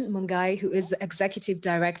Nahashan Mungai, who is the Executive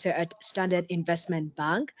Director at Standard Investment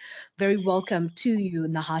Bank. Very welcome to you,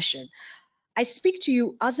 Nahashan. I speak to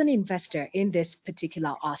you as an investor in this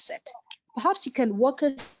particular asset. Perhaps you can walk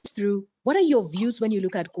us through what are your views when you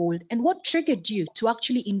look at gold and what triggered you to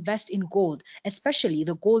actually invest in gold, especially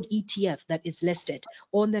the gold ETF that is listed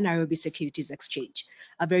on the Nairobi Securities Exchange.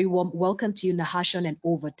 A very warm welcome to you, Nahashan, and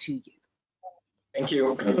over to you. Thank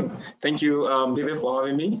you. Thank you, Vive, for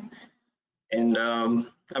having me. And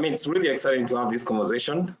I mean, it's really exciting to have this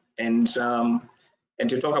conversation and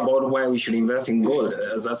to talk about why we should invest in gold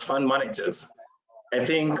as fund managers. I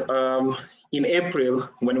think in April,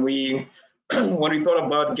 when we thought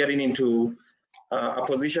about getting into a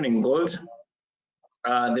position in gold,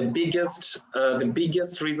 the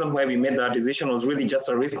biggest reason why we made that decision was really just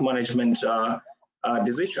a risk management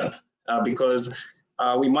decision because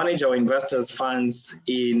we manage our investors' funds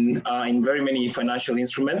in very many financial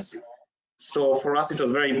instruments. So for us, it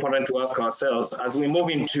was very important to ask ourselves, as we move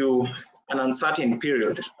into an uncertain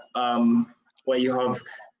period where you have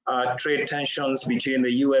trade tensions between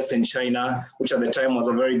the US and China, which at the time was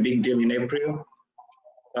a very big deal in April.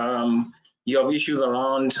 You have issues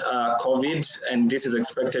around COVID, and this is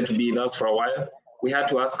expected to be thus for a while. We had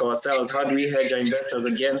to ask ourselves, how do we hedge our investors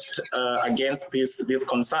against these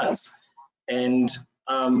concerns? And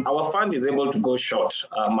our fund is able to go short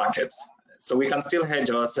markets. So we can still hedge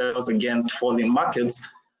ourselves against falling markets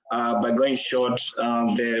by going short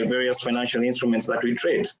the various financial instruments that we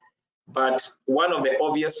trade. But one of the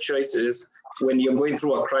obvious choices when you're going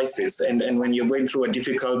through a crisis and when you're going through a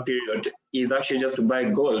difficult period is actually just to buy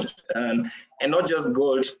gold. And not just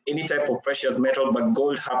gold, any type of precious metal, but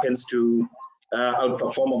gold happens to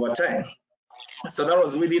outperform over time. So that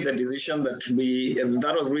was really the decision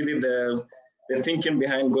that was really the thinking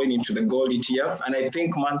behind going into the gold ETF. And I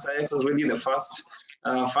think Mansa X was really the first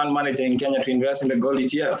fund manager in Kenya to invest in the gold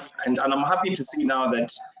ETF. And I'm happy to see now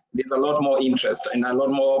that there's a lot more interest and a lot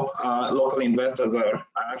more local investors are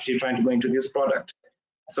actually trying to go into this product.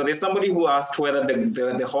 So there's somebody who asked whether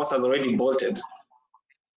the horse has already bolted,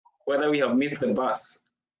 whether we have missed the bus.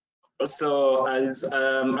 So as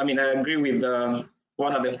I mean, I agree with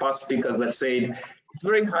one of the first speakers that said it's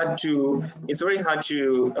very hard to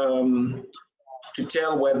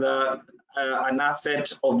tell whether an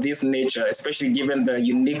asset of this nature, especially given the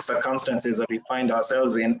unique circumstances that we find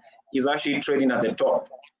ourselves in, is actually trading at the top.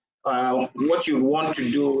 What you want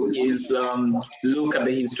to do is look at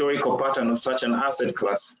the historical pattern of such an asset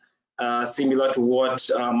class, similar to what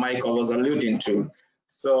Michael was alluding to.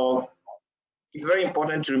 So it's very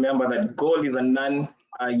important to remember that gold is a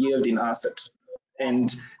non-yielding asset.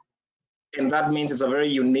 And that means it's a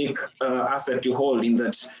very unique asset to hold, in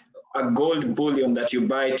that a gold bullion that you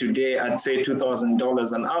buy today at say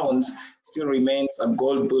 $2,000 an ounce still remains a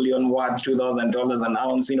gold bullion worth $2,000 an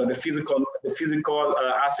ounce. You know, the physical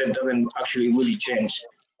asset doesn't actually really change.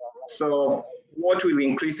 So what will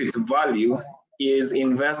increase its value is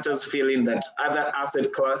investors feeling that other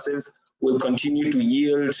asset classes will continue to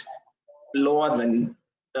yield lower than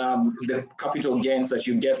the capital gains that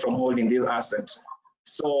you get from holding these assets.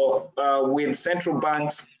 So with central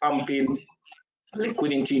banks pumping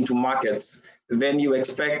liquidity into markets, then you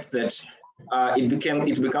expect that it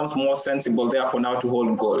becomes more sensible, therefore, now to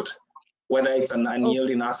hold gold, whether it's an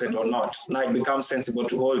unyielding asset or not. Now it becomes sensible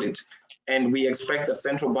to hold it. And we expect that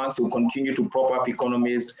central banks will continue to prop up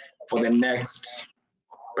economies for the next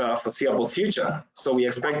foreseeable future. So we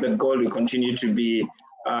expect that gold will continue to be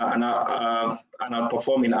an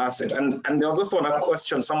outperforming asset. And there was also another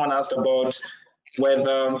question someone asked about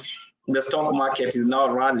whether the stock market is now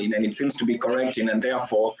rallying and it seems to be correcting, and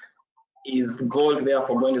therefore is gold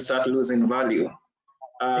therefore going to start losing value?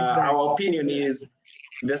 Exactly. Our opinion is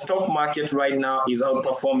the stock market right now is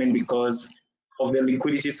outperforming because of the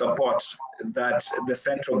liquidity support that the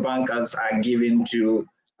central bankers are giving to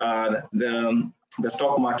the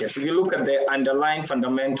stock market. So if you look at the underlying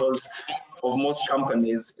fundamentals of most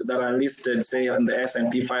companies that are listed, say, on the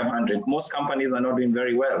S&P 500, most companies are not doing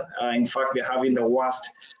very well. In fact, they're having the worst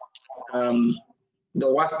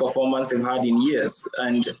performance they've had in years.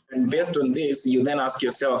 And based on this, you then ask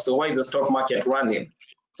yourself, so why is the stock market running?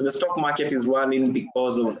 So the stock market is running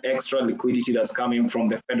because of extra liquidity that's coming from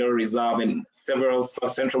the Federal Reserve and several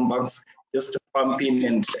central banks just pumping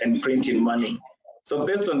and printing money. So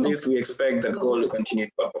based on this, we expect that gold will continue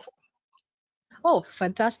to perform. Oh,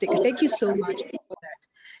 fantastic. Thank you so much for that.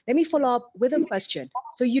 Let me follow up with a question.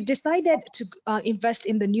 So you decided to invest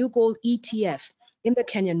in the new gold ETF. in the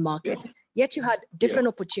Kenyan market, Yes. yet you had different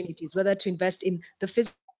Yes. opportunities, whether to invest in the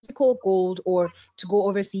physical gold or to go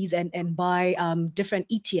overseas and buy different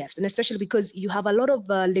ETFs, and especially because you have a lot of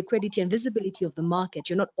liquidity and visibility of the market.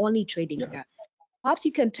 You're not only trading Yeah. here. Perhaps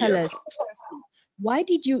you can tell Yes. us, firstly, why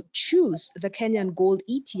did you choose the Kenyan Gold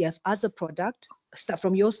ETF as a product,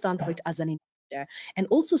 from your standpoint as an investor? And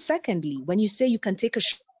also, secondly, when you say you can take a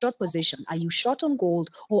short position, are you short on gold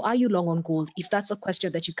or are you long on gold? If that's a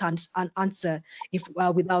question that you can't answer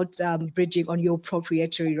without bridging on your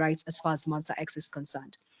proprietary rights as far as Mansa X is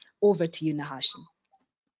concerned. Over to you, Nahashin.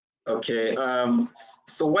 Okay.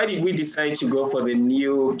 So why did we decide to go for the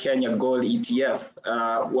new Kenya Gold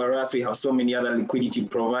ETF, whereas we have so many other liquidity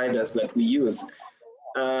providers that we use?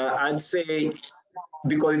 I'd say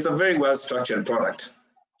because it's a very well structured product,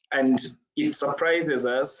 and it surprises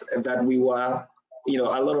us that we were,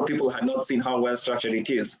 a lot of people had not seen how well structured it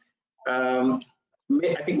is. I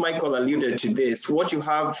think Michael alluded to this. What you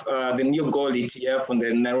have, the new gold ETF on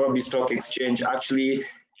the Nairobi Stock Exchange actually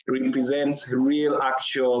represents real,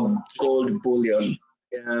 actual gold bullion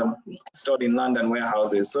stored in London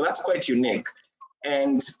warehouses. So that's quite unique.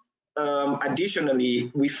 And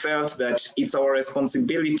additionally, we felt that it's our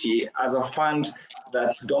responsibility as a fund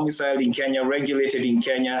that's domiciled in Kenya, regulated in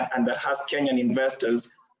Kenya, and that has Kenyan investors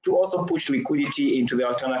to also push liquidity into the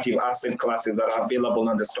alternative asset classes that are available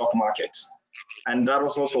on the stock market. And that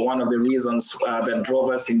was also one of the reasons that drove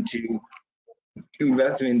us into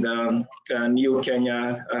investing in the new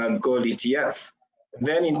Kenya gold ETF.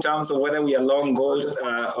 Then in terms of whether we are long gold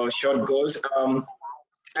or short gold,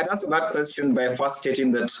 I'd answer that question by first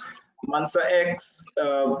stating that Mansa X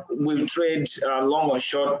will trade long or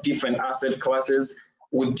short different asset classes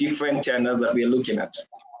with different tenors that we are looking at.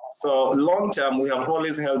 So long term, we have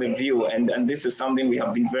always held a view, and this is something we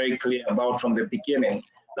have been very clear about from the beginning,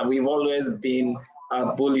 that we've always been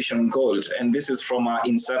bullish on gold. And this is from our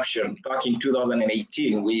inception. Back in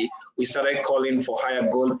 2018, we started calling for higher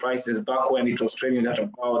gold prices back when it was trading at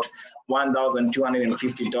about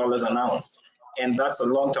 $1,250 an ounce. And that's a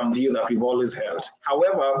long-term view that we've always held.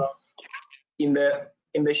 However, in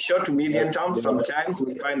the short to medium term, sometimes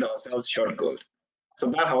we find ourselves short gold. So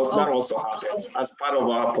that also happens as part of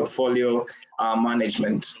our portfolio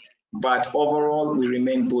management. But overall, we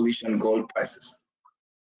remain bullish on gold prices.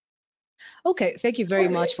 Okay, thank you very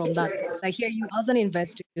much from that. I hear you as an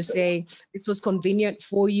investor, you say this was convenient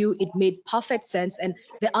for you. It made perfect sense. And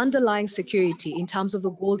the underlying security in terms of the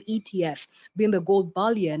gold ETF being the gold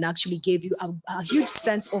bullion actually gave you a huge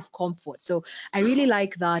sense of comfort. So I really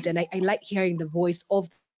like that. And I like hearing the voice of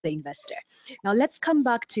the investor. Now let's come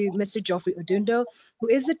back to Mr. Geoffrey Odundo, who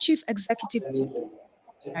is the Chief Executive of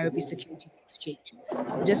Nairobi Securities Exchange.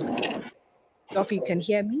 Just Geoffrey, you can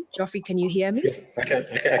hear me? Geoffrey, can you hear me? Yes,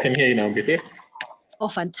 I can hear you now, Mbite. Oh,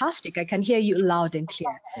 fantastic. I can hear you loud and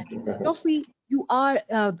clear. Geoffrey,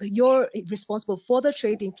 you're responsible for the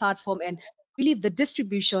trading platform and really the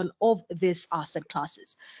distribution of these asset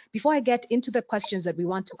classes. Before I get into the questions that we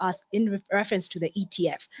want to ask in reference to the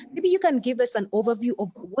ETF, maybe you can give us an overview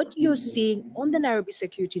of what you're seeing on the Nairobi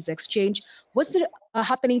Securities Exchange. What's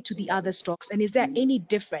happening to the other stocks, and is there any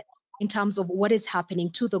difference in terms of what is happening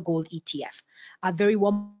to the gold ETF? A very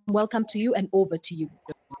warm welcome to you, and over to you.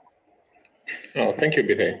 Oh, thank you,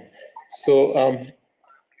 Mbite. So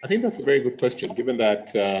I think that's a very good question, given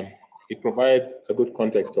that it provides a good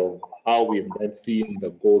context of how we've been seeing the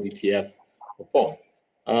gold ETF perform.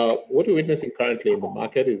 What we're witnessing currently in the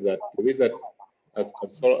market is that there is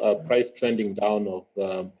a price trending down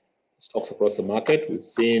of stocks across the market. We've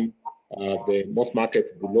seen most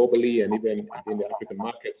markets globally and even in the African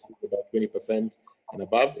markets about 20% and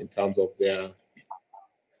above in terms of their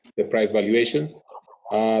price valuations.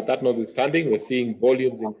 That notwithstanding, we're seeing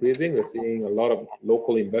volumes increasing. We're seeing a lot of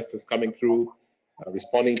local investors coming through,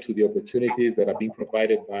 responding to the opportunities that are being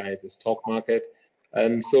provided by the stock market.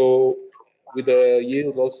 And so with the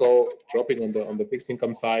yields also dropping on the fixed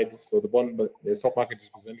income side, so the stock market is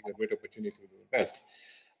presenting a great opportunity to invest.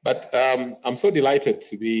 But I'm so delighted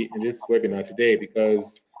to be in this webinar today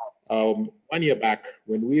because 1 year back,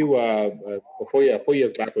 when we were, 4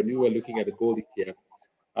 years back, when we were looking at the gold ETF,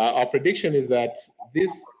 our prediction is that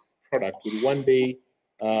this product will one day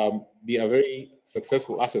be a very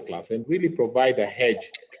successful asset class and really provide a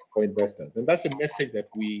hedge for investors. And that's a message that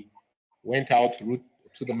we went out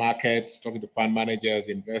to the market, talking to fund managers,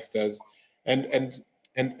 investors, and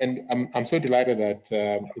I'm so delighted that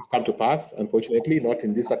it's come to pass. Unfortunately, not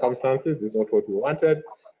in these circumstances. This is not what we wanted,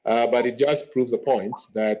 but it just proves the point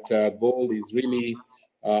that gold is really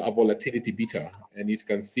a volatility beater, and you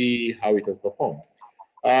can see how it has performed.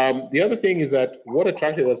 The other thing is that what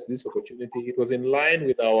attracted us to this opportunity, it was in line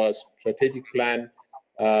with our strategic plan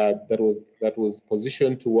that was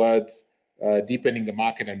positioned towards deepening the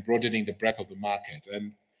market and broadening the breadth of the market.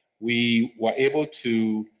 And we were able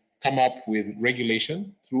to come up with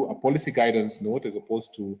regulation through a policy guidance note as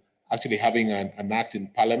opposed to actually having an act in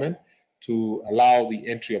Parliament to allow the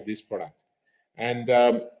entry of this product. And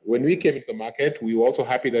when we came into the market, we were also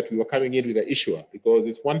happy that we were coming in with an issuer, because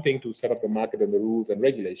it's one thing to set up the market and the rules and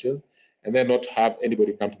regulations and then not have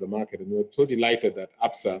anybody come to the market. And we were so delighted that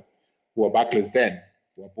ABSA, who were backless then,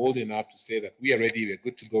 were bold enough to say that we are ready, we're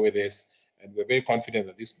good to go with this, and we're very confident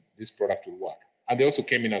that this product will work. And they also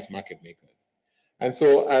came in as market makers. And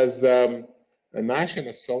so as Nash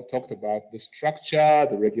has talked about, the structure,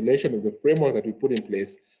 the regulation, and the framework that we put in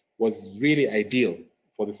place was really ideal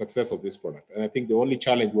for the success of this product. And I think the only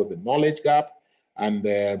challenge was the knowledge gap and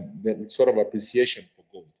the sort of appreciation for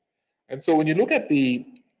gold. And so when you look at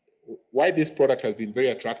why this product has been very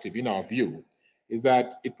attractive in our view, is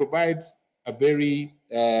that it provides a very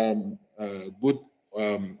good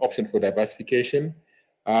option for diversification.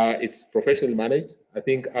 It's professionally managed. I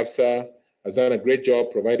think ABSA has done a great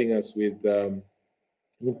job providing us with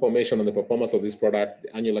information on the performance of this product,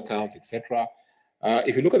 the annual accounts, etc.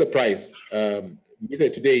 If you look at the price,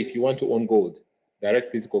 today, if you want to own gold,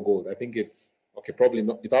 direct physical gold, I think it's, okay, probably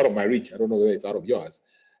not, it's out of my reach. I don't know whether it's out of yours.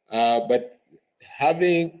 But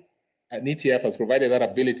having an ETF has provided that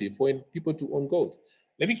ability for people to own gold.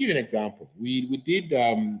 Let me give you an example. We did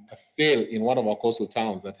a sale in one of our coastal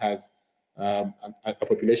towns that has a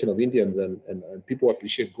population of Indians, and people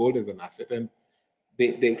appreciate gold as an asset. And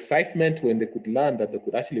the excitement when they could learn that they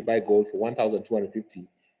could actually buy gold for 1,250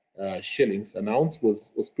 shillings an ounce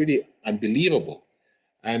was pretty unbelievable.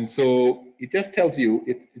 And so it just tells you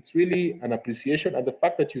it's really an appreciation, and the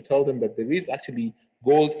fact that you tell them that there is actually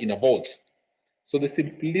gold in a vault. So the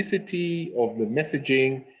simplicity of the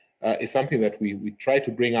messaging is something that we try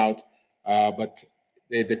to bring out, but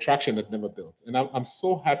the traction had never built. And I'm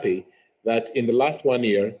so happy that in the last 1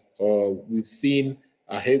 year, we've seen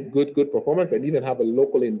a good performance, and even have a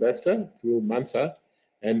local investor through Mansa.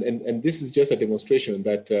 And this is just a demonstration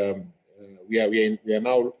that we are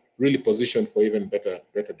now really positioned for even better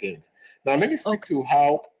gains. Now, let me speak to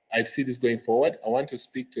how I see this going forward. I want to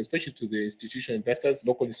speak to, especially to the institutional investors,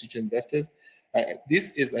 local institutional investors.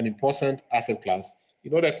 This is an important asset class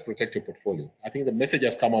in order to protect your portfolio. I think the message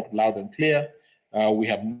has come out loud and clear. We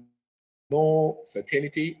have no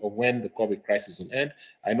certainty of when the COVID crisis will end.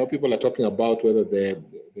 I know people are talking about whether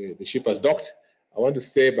the ship has docked. I want to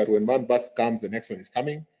say, but when one bus comes, the next one is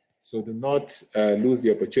coming. So do not lose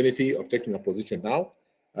the opportunity of taking a position now.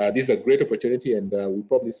 This is a great opportunity, and we'll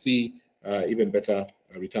probably see even better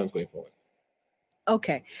returns going forward.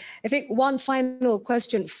 Okay, I think one final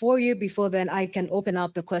question for you before then I can open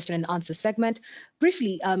up the question and answer segment.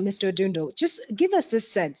 Briefly, Mr. Dundo, just give us this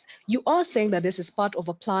sense. You are saying that this is part of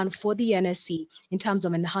a plan for the NSE in terms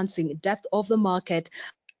of enhancing depth of the market,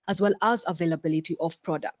 as well as availability of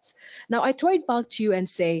products. Now, I throw it back to you and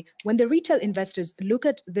say, when the retail investors look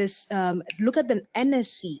at this, look at the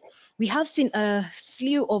NSE, we have seen a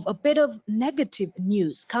slew of a bit of negative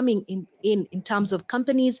news coming in terms of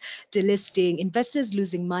companies delisting, investors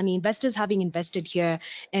losing money, investors having invested here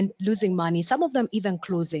and losing money, some of them even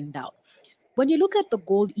closing down. When you look at the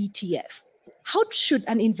gold ETF, how should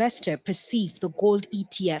an investor perceive the gold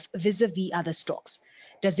ETF vis-a-vis other stocks?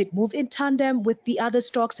 Does it move in tandem with the other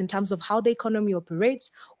stocks in terms of how the economy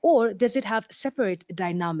operates, or does it have separate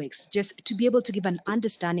dynamics, just to be able to give an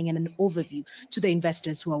understanding and an overview to the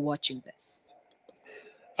investors who are watching this?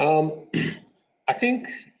 I think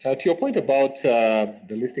to your point about the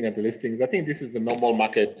listing and the listings, I think this is a normal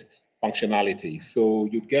market functionality. So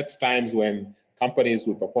you get times when companies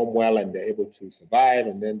will perform well and they're able to survive,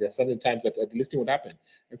 and then there are certain times that the listing would happen.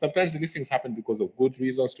 And sometimes the listings happen because of good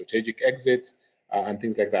reasons, strategic exits, and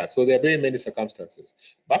things like that. So there are very many circumstances.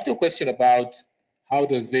 Back to a question about how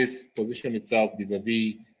does this position itself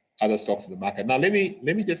vis-a-vis other stocks in the market. Now, let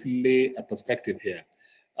me just lay a perspective here.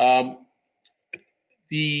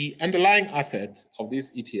 The underlying asset of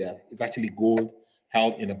this ETF is actually gold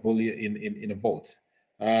held in a bullion in a vault.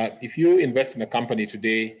 If you invest in a company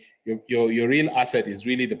today, your real asset is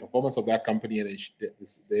really the performance of that company and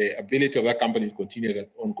the ability of that company to continue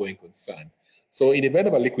that ongoing concern. So in event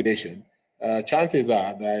of a liquidation, chances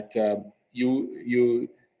are that you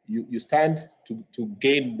stand to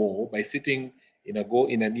gain more by sitting in a gold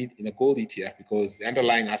ETF, because the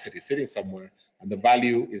underlying asset is sitting somewhere and the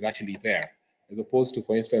value is actually there, as opposed to,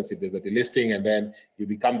 for instance, if there's a delisting and then you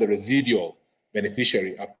become the residual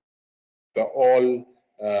beneficiary after all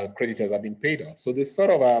creditors have been paid off. So there's sort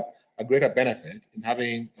of a greater benefit in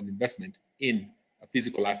having an investment in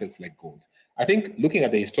physical assets like gold. I think looking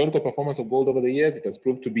at the historical performance of gold over the years, it has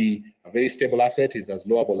proved to be a very stable asset. It has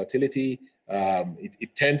lower volatility.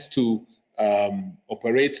 It tends to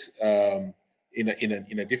operate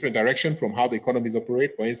in a different direction from how the economies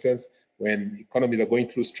operate. For instance, when economies are going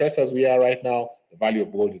through stress as we are right now, the value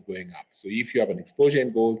of gold is going up. So if you have an exposure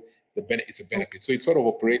in gold, it's a benefit. Okay. So it sort of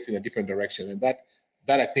operates in a different direction, and that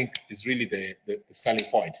I think is really the selling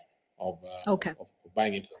point of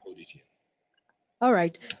buying into the gold ETF. All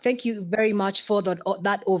right. Thank you very much for that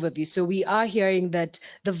overview. So we are hearing that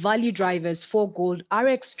the value drivers for gold are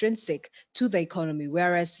extrinsic to the economy,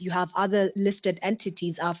 whereas you have other listed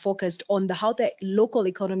entities are focused on how the local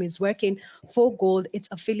economy is working. For gold, it's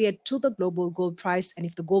affiliate to the global gold price. And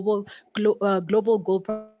if the global gold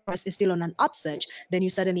price is still on an upsurge, then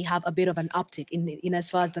you suddenly have a bit of an uptick in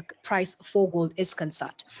as far as the price for gold is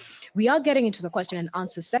concerned. We are getting into the question and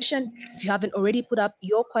answer session. If you haven't already put up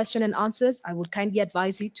your question and answers, I would kindly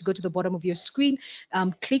advise you to go to the bottom of your screen,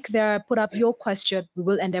 click there, put up your question. We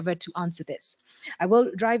will endeavor to answer this. I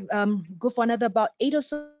will go for another about 8 or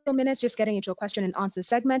so minutes, just getting into a question and answer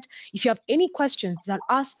segment. If you have any questions that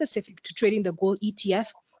are specific to trading the gold ETF,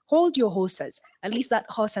 hold your horses. At least that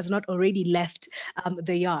horse has not already left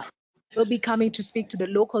the yard. We'll be coming to speak to the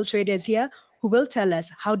local traders here who will tell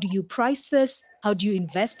us, how do you price this? How do you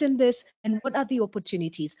invest in this? And what are the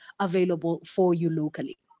opportunities available for you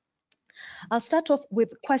locally? I'll start off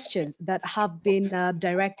with questions that have been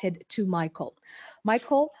directed to Michael.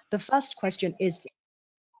 Michael, the first question is,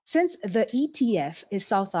 since the ETF is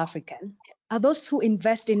South African, are those who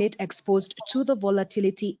invest in it exposed to the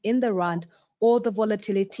volatility in the rand or the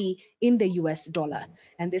volatility in the US dollar?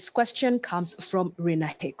 And this question comes from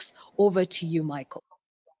Rena Hicks. Over to you, Michael.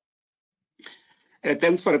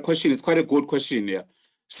 Thanks for the question. It's quite a good question here.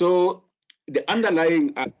 So the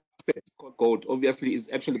underlying asset called gold obviously is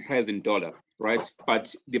actually priced in dollar, right?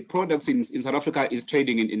 But the products in South Africa is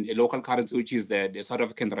trading in a local currency, which is the South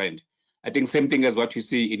African rand. I think same thing as what you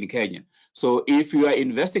see in Kenya. So if you are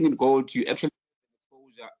investing in gold, you actually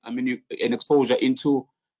have an exposure into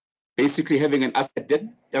basically having an asset that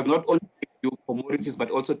does not only give you commodities,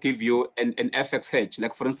 but also give you an FX hedge.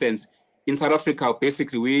 Like for instance, in South Africa,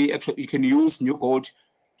 basically you can use new gold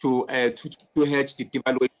to hedge the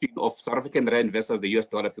devaluation of South African rand versus the US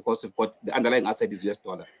dollar, because of what the underlying asset is US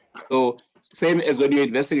dollar. So same as when you're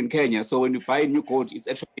investing in Kenya. So when you buy new gold, it's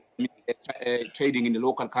actually trading in the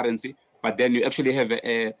local currency, but then you actually have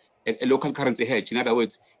a local currency hedge. In other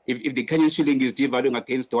words, if the Kenyan shilling is devaluing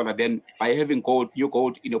against dollar, then by having new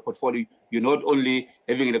gold in your portfolio, you're not only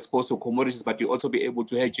having it exposed to commodities, but you also be able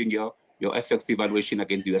to hedging your FX devaluation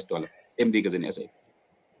against the US dollar. Same thing as an SA.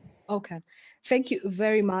 Okay, thank you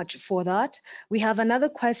very much for that. We have another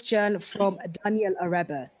question from Daniel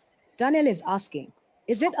Areba. Daniel is asking,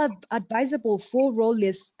 is it advisable for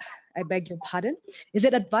I beg your pardon, is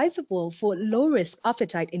it advisable for low risk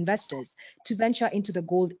appetite investors to venture into the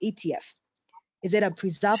gold ETF? Is it a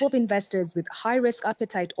preserve of investors with high risk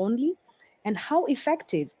appetite only? And how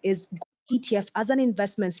effective is gold ETF as an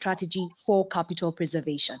investment strategy for capital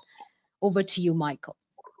preservation? Over to you, Michael.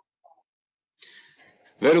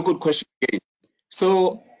 Very good question again.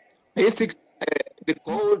 So basically, the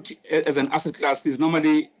gold as an asset class is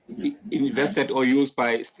normally invested or used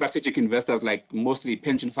by strategic investors, like mostly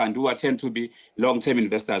pension fund, who tend to be long-term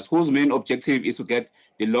investors, whose main objective is to get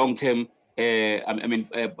the long-term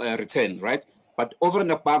return, right? But over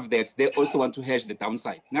and above that, they also want to hedge the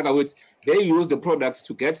downside. In other words, they use the products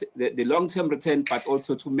to get the long-term return, but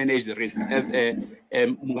also to manage the risk, as Mungai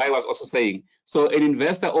was also saying. So an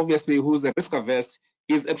investor, obviously, who's risk averse,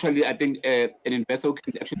 is actually, I think, an investor who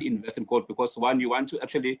can actually invest in gold, because one, you want to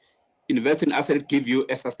actually invest in assets, give you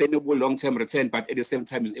a sustainable long-term return, but at the same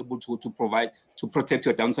time is able to protect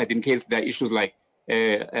your downside in case there are issues like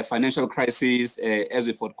a financial crisis, as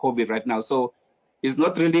with COVID right now. So it's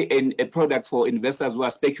not really a product for investors who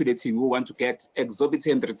are speculating, who want to get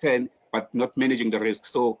exorbitant return, but not managing the risk.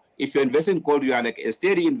 So if you're investing in gold, you are like a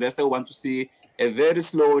steady investor who want to see a very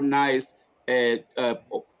slow, nice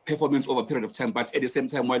performance over a period of time, but at the same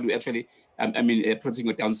time, while you actually, protecting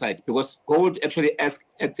your downside, because gold actually acts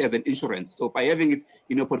as an insurance. So by having it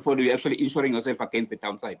in your portfolio, you're actually insuring yourself against the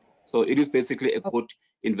downside. So it is basically a good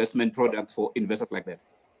investment product for investors like that.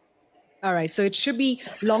 All right, so it should be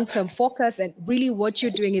long-term focus, and really what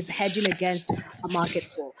you're doing is hedging against a market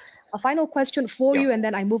fall. A final question for you, and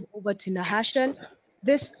then I move over to Nahashan.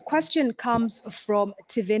 This question comes from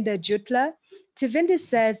Tivinda Jutla. Tivinda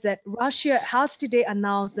says that Russia has today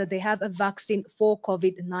announced that they have a vaccine for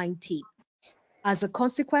COVID-19. As a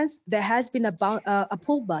consequence, there has been a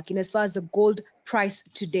pullback in as far as the gold price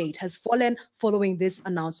to date has fallen following this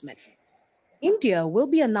announcement. India will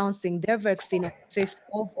be announcing their vaccine on the 5th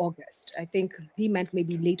of August. I think he meant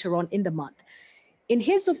maybe later on in the month. In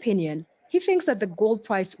his opinion, he thinks that the gold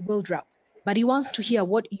price will drop, but he wants to hear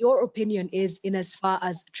what your opinion is in as far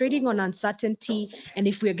as trading on uncertainty, and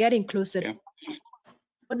if we're getting closer,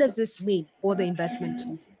 what does this mean for the investment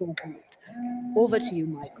case for gold? Over to you,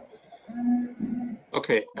 Michael.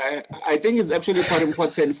 Okay, I think it's actually quite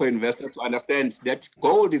important for investors to understand that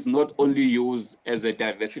gold is not only used as a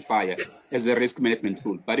diversifier, as a risk management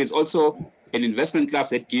tool, but it's also an investment class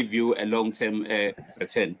that gives you a long-term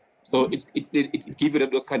return. So it gives you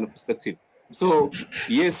those kind of perspective. So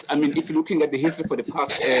yes, I mean, if you're looking at the history for the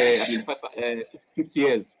past, 50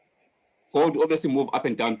 years, gold obviously move up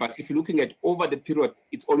and down, but if you're looking at over the period,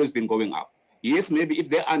 it's always been going up. Yes, maybe if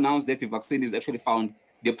they announce that the vaccine is actually found,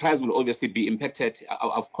 the price will obviously be impacted.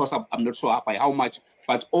 Of course, I'm not sure by how much,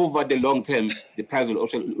 but over the long term, the price will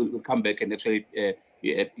also come back and actually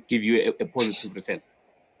give you a positive return.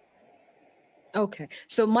 Okay,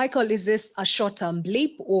 so Michael, is this a short-term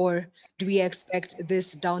blip, or do we expect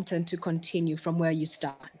this downturn to continue from where you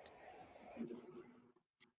stand?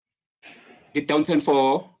 The downturn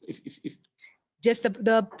for just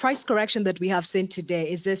the price correction that we have seen today,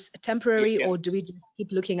 is this temporary, or do we just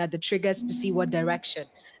keep looking at the triggers to see what direction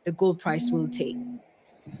the gold price will take?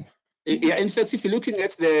 Yeah, in fact, if you're looking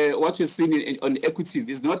at what you've seen on equities,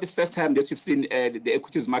 it's not the first time that you've seen the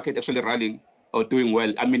equities market actually rallying or doing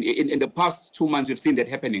well. I mean, in the past 2 months, we've seen that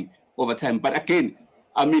happening over time. But again,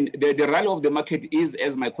 I mean, the rally of the market is,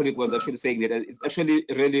 as my colleague was actually saying, that it's actually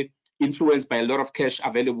really influenced by a lot of cash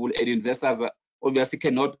available, and investors obviously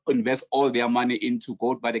cannot invest all their money into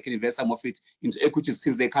gold, but they can invest some of it into equities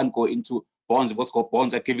since they can't go into bonds. What's called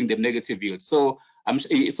bonds are giving them negative yield. So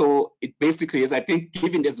so it basically is, I think,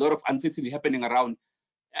 given there's a lot of uncertainty happening around,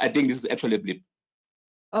 I think this is actually a blip.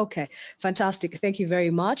 Okay, fantastic. Thank you very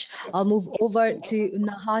much. I'll move over to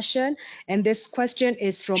Nahashan, and this question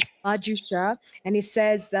is from Bajusha, and he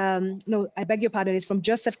says, no, I beg your pardon, it's from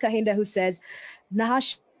Joseph Kahinda, who says,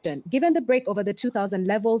 Nahashan, given the break over the 2000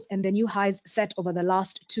 levels and the new highs set over the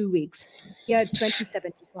last 2 weeks, here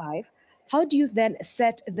 2075, how do you then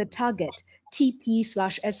set the target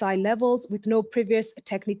TP/SI levels with no previous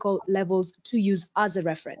technical levels to use as a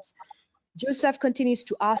reference? Joseph continues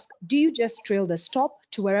to ask, do you just trail the stop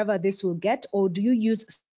to wherever this will get, or do you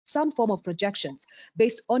use some form of projections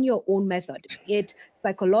based on your own method, be it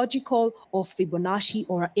psychological or Fibonacci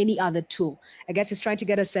or any other tool? I guess he's trying to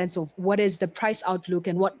get a sense of what is the price outlook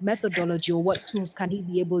and what methodology or what tools can he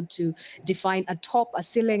be able to define a top, a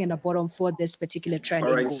ceiling, and a bottom for this particular trend.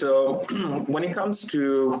 All right, so when it comes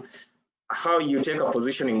to how you take a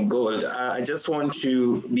position in gold, I just want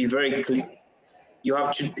to be very clear. You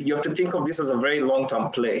have to think of this as a very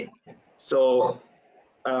long-term play. So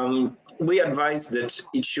we advise that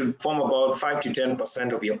it should form about 5 to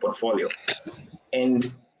 10% of your portfolio. And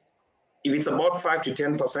if it's about 5 to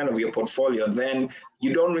 10% of your portfolio, then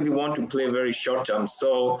you don't really want to play very short-term.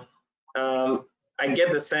 So I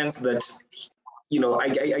get the sense that,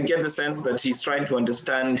 I get the sense that he's trying to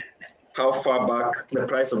understand how far back the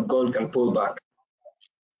price of gold can pull back.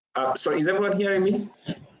 So is everyone hearing me?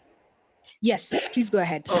 Yes, please go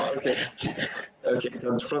ahead. Oh, okay. Okay, it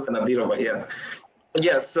was frozen a bit over here.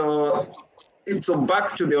 Yeah, so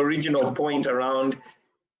back to the original point around,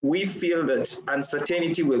 we feel that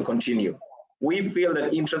uncertainty will continue. We feel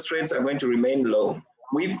that interest rates are going to remain low.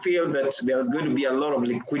 We feel that there's going to be a lot of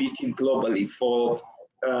liquidity globally for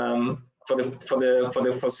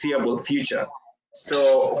the foreseeable future.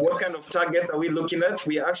 So what kind of targets are we looking at?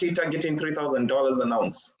 We are actually targeting $3,000 an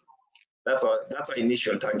ounce. That's our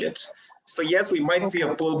initial target. So yes, we might see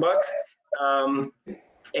a pullback,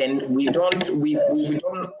 and we don't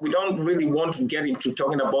really want to get into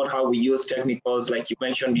talking about how we use technicals, like you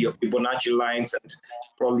mentioned, your Fibonacci lines and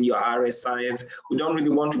probably your RSIs. We don't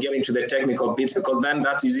really want to get into the technical bits, because then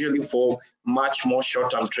that is usually for much more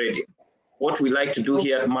short-term trading. What we like to do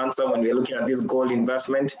here at Mansa when we're looking at this gold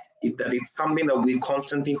investment is that it's something that we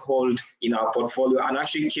constantly hold in our portfolio and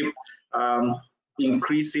actually keep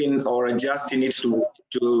increasing or adjusting it to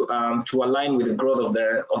align with the growth of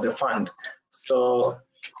the fund. So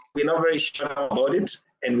we're not very sure about it,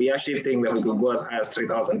 and we actually think that we could go as high as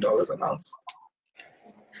 $3,000 an ounce.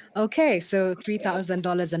 Okay, so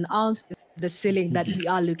 $3,000 an ounce is the ceiling that we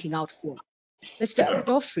are looking out for. Mr.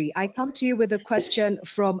 Geoffrey, I come to you with a question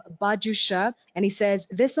from Bajusha, and he says,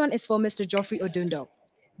 this one is for Mr. Geoffrey Odundo.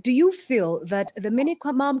 do you feel that the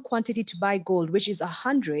minimum quantity to buy gold, which is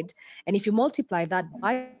 100, and if you multiply that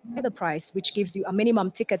by the price, which gives you a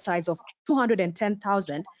minimum ticket size of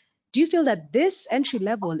 210,000, do you feel that this entry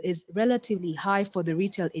level is relatively high for the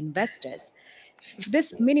retail investors? If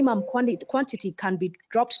this minimum quantity can be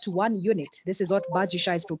dropped to 1 unit, this is what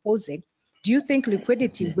Bajisha is proposing, do you think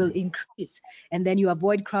liquidity will increase and then you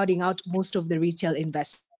avoid crowding out most of the retail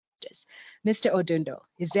investors? Mr. Odundo,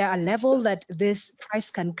 is there a level that this price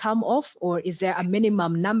can come off, or is there a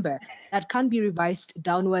minimum number that can be revised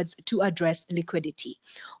downwards to address liquidity?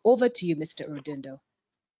 Over to you, Mr. Odundo.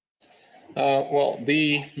 Well,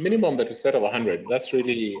 the minimum that is set of 100, that's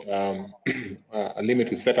really a limit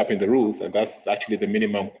to set up in the rules, and that's actually the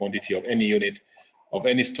minimum quantity of any unit of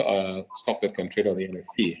any stock that can trade on the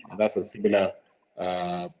NSE, and that's a similar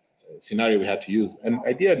scenario we had to use. And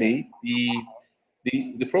ideally,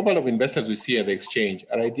 the profile of investors we see at the exchange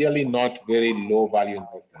are ideally not very low value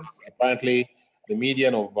investors. Apparently, the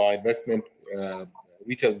median of our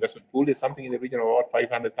retail investment pool is something in the region of about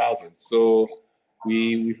 500,000. So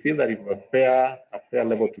we feel that it's a fair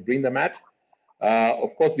level to bring them at.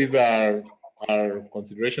 Of course, these are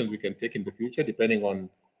considerations we can take in the future, depending on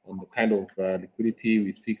the kind of liquidity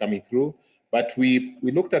we see coming through. But we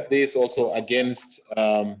looked at this also against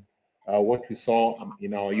what we saw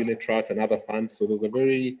in our unit trust and other funds. So there's a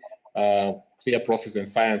very clear process and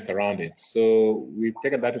science around it. So we've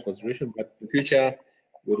taken that into consideration, but the future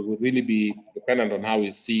would really be dependent on how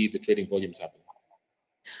we see the trading volumes happen.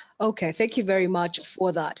 Okay, thank you very much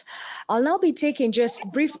for that. I'll now be taking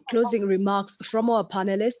just brief closing remarks from our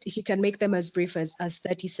panelists. If you can make them as brief as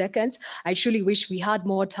 30 seconds. I truly wish we had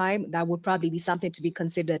more time. That would probably be something to be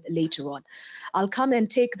considered later on. I'll come and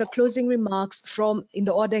take the closing remarks from in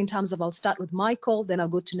the order in terms of I'll start with Michael, then I'll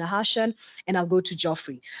go to Nahashan, and I'll go to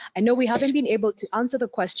Geoffrey. I know we haven't been able to answer the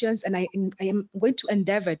questions, and I am going to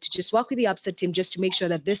endeavor to just work with the Absa team just to make sure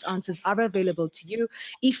that these answers are available to you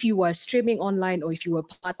if you are streaming online or if you were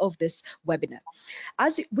part of this webinar.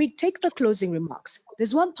 As we take the closing remarks,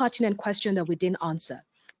 there's one pertinent question that we didn't answer.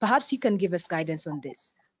 Perhaps you can give us guidance on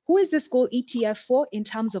this. Who is this gold ETF for in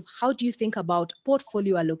terms of how do you think about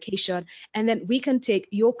portfolio allocation? And then we can take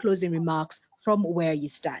your closing remarks from where you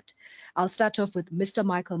stand. I'll start off with Mr.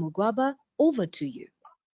 Michael Mugwaba. Over to you.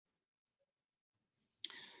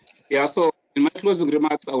 Yeah, so in my closing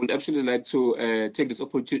remarks, I would actually like to take this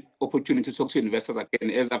opportunity to talk to investors again,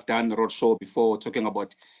 as I've done a roadshow before, talking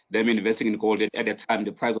about them investing in gold. And at that time,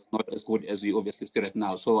 the price was not as good as we obviously see right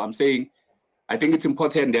now. So I'm saying, I think it's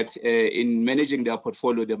important that in managing their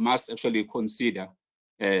portfolio, they must actually consider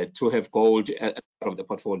to have gold as part of the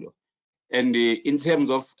portfolio. And in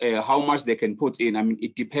terms of how much they can put in, I mean,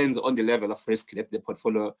 it depends on the level of risk that the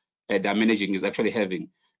portfolio they're managing is actually having.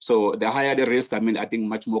 So the higher the risk, I mean, I think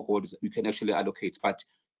much more gold you can actually allocate. But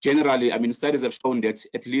generally, I mean, studies have shown that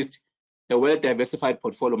at least a well-diversified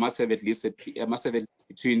portfolio must have at least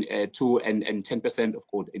between 2 and 10% of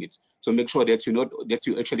gold in it. So make sure that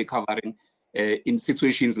you're actually covering in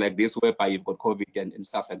situations like this whereby you've got COVID and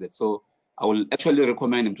stuff like that. So I will actually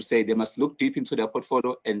recommend them to say they must look deep into their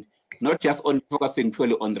portfolio and not just on focusing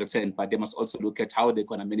purely on return, but they must also look at how they're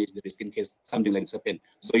going to manage the risk in case something like this happens.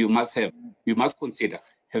 So you must consider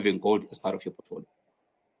having gold as part of your portfolio.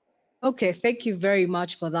 Okay, thank you very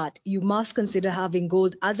much for that. You must consider having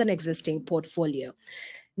gold as an existing portfolio.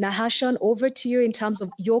 Nahashan, over to you in terms of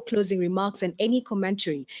your closing remarks and any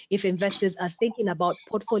commentary if investors are thinking about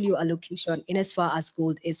portfolio allocation in as far as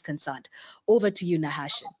gold is concerned. Over to you,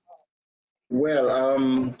 Nahashan.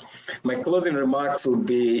 Well, my closing remarks would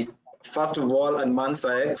be, first of all, on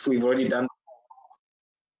Mansa X, we've already done.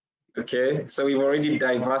 Okay, so we've already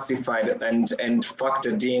diversified and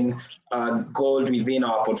factored in gold within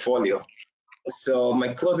our portfolio. So my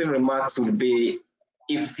closing remarks would be,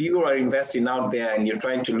 if you are investing out there and you're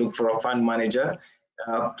trying to look for a fund manager,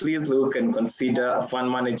 please look and consider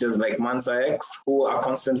fund managers like Mansa X, who are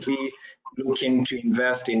constantly looking to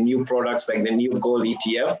invest in new products like the new gold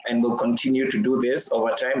ETF, and will continue to do this over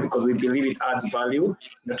time because we believe it adds value,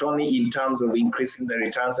 not only in terms of increasing the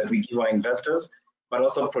returns that we give our investors, but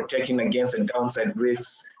also protecting against the downside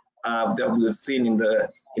risks that we've seen in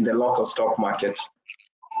the local stock market.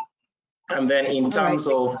 And then in terms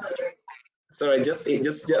of, sorry,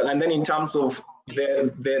 and then in terms of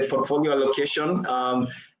the portfolio allocation,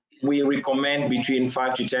 we recommend between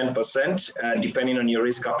 5 to 10%, depending on your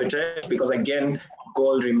risk appetite, because again,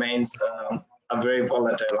 gold remains a very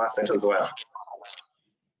volatile asset as well.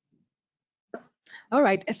 All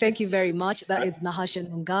right, thank you very much. That is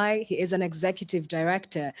Nahashan Mungai. He is an executive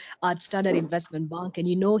director at Standard Investment Bank, and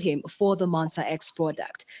you know him for the Mansa X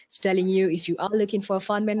product. He's telling you if you are looking for a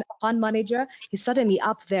fund fund manager, he's certainly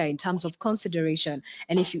up there in terms of consideration.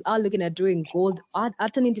 And if you are looking at doing gold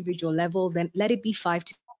at an individual level, then let it be 5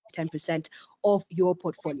 to 10% of your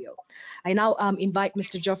portfolio. I now invite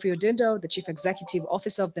Mr. Geoffrey Odindo, the Chief Executive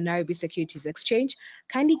Officer of the Nairobi Securities Exchange.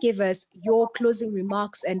 Kindly give us your closing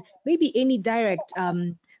remarks and maybe any direct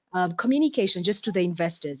communication just to the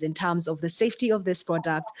investors in terms of the safety of this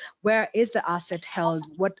product. Where is the asset held?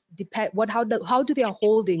 How do their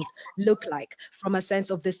holdings look like from a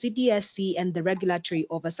sense of the CDSC and the regulatory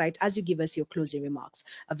oversight as you give us your closing remarks?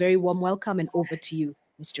 A very warm welcome and over to you,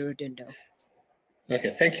 Mr. Odindo.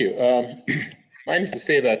 Okay, thank you. Mine is to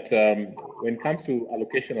say that when it comes to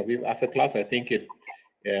allocation of this asset class, I think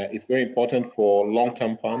it's very important for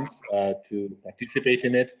long-term funds to participate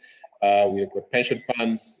in it. We've got pension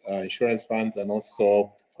funds, insurance funds, and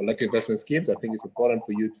also collective investment schemes. I think it's important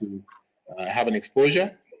for you to have an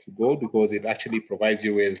exposure to gold because it actually provides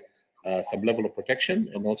you with some level of protection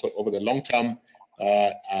and also over the long term,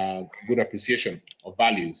 good appreciation of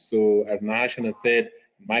value. So as Nahashan has said,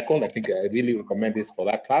 Michael, I think I really recommend this for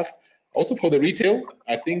that class. Also for the retail,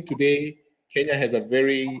 I think today Kenya has a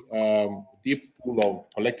very deep pool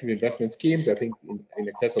of collective investment schemes. I think in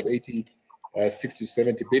excess of 60 to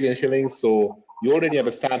 70 billion shillings. So you already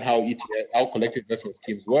understand how collective investment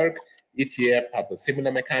schemes work. ETF have a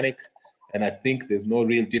similar mechanic, and I think there's no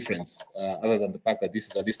real difference other than the fact that this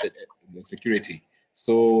is a listed security.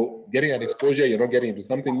 So getting an exposure, you're not getting into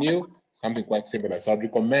something new, something quite similar. So I'd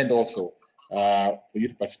recommend also for you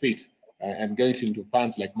to participate and get into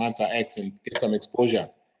funds like Mansa X and get some exposure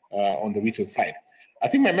on the retail side. I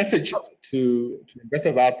think my message to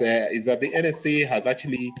investors out there is that the NSE has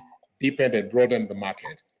actually deepened and broadened the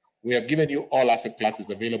market. We have given you all asset classes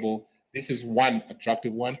available. This is one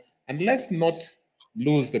attractive one. And let's not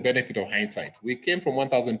lose the benefit of hindsight. We came from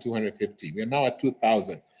 1,250. We are now at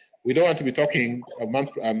 2,000. We don't want to be talking a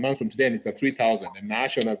month from today and it's at 3,000. And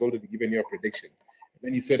Nashon has already given you a prediction. And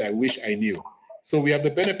then you said, I wish I knew. So we have the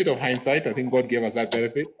benefit of hindsight. I think God gave us that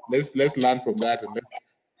benefit. Let's learn from that and let's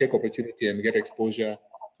take opportunity and get exposure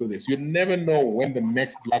to this. You never know when the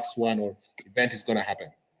next black swan or event is going to happen.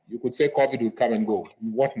 You could say COVID will come and go.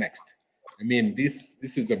 What next? I mean, this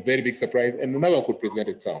is a very big surprise, and another could present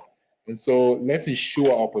itself. And so let's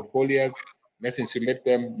ensure our portfolios, let's insulate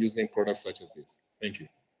them using products such as this. Thank you.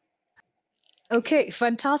 Okay,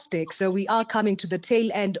 fantastic. So we are coming to the tail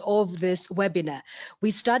end of this webinar.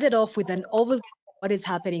 We started off with an overview of what is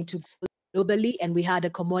happening to globally, and we had a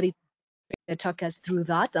commodity that took us through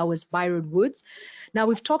that. That was Byron Woods. Now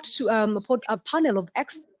we've talked to a panel of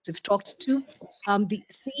experts. We've talked to the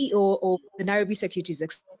CEO of the Nairobi Securities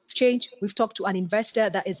Exchange. We've talked to an investor,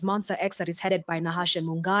 that is Mansa X, that is headed by Nahashan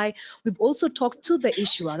Mungai. We've also talked to the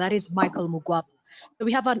issuer, that is Michael Mugwapa. So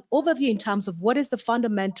we have an overview in terms of what is the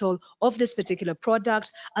fundamental of this particular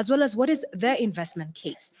product, as well as what is their investment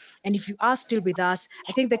case. And if you are still with us,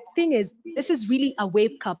 I think the thing is, this is really a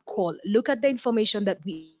wake-up call. Look at the information that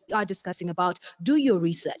we are discussing about, do your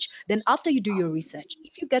research. Then after you do your research,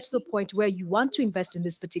 if you get to the point where you want to invest in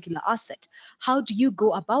this particular asset, how do you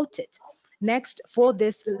go about it? Next, for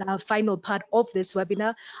this final part of this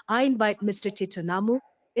webinar, I invite Mr. Tito Namu,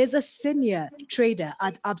 is a senior trader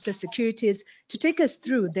at Absa Securities, to take us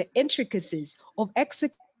through the intricacies of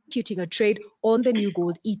executing a trade on the new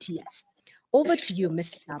gold ETF. Over to you,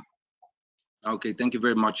 Mr. Namu. Okay, thank you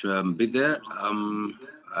very much, Bidhe.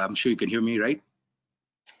 I'm sure you can hear me, right?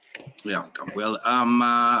 Yeah, well,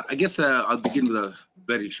 I guess I'll begin with a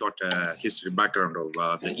very short history background of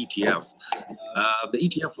the ETF. The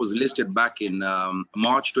ETF was listed back in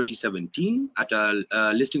March 2017 at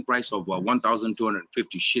a listing price of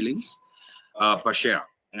 1,250 shillings per share.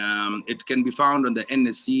 It can be found on the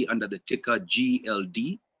NSE under the ticker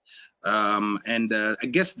GLD. I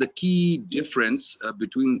guess the key difference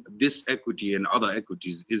between this equity and other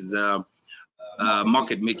equities is the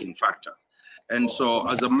market making factor. And so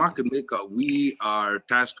as a market maker, we are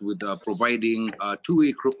tasked with providing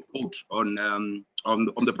two-way quotes on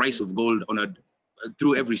the price of gold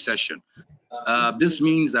through every session. This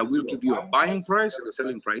means that we'll give you a buying price and a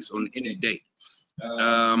selling price on any day.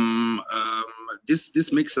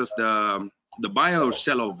 This makes us the buyer or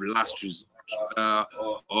seller of last resort,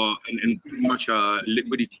 and pretty much a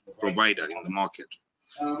liquidity provider in the market.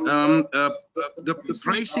 The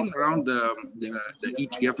pricing around the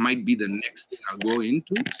ETF might be the next thing I'll go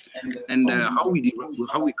into, and how we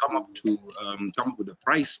come up with the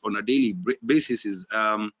price on a daily basis is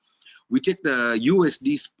we take the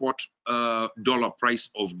USD spot dollar price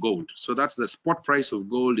of gold. So that's the spot price of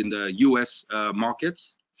gold in the US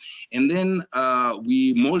markets, and then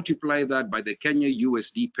we multiply that by the Kenya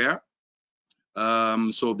USD pair.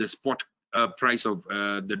 So the spot price of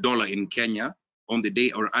the dollar in Kenya on the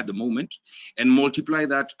day or at the moment, and multiply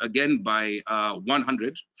that again by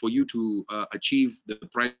 100 for you to achieve the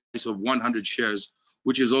price of 100 shares,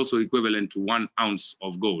 which is also equivalent to 1 ounce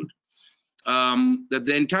of gold.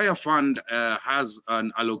 The entire fund has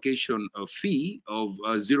an allocation fee of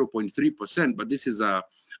 0.3%, but this is an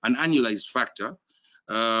annualized factor.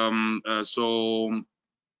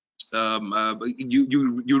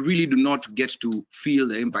 You really do not get to feel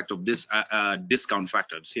the impact of this discount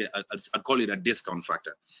factor. See, I'd call it a discount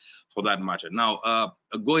factor for that matter. Now,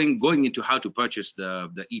 going into how to purchase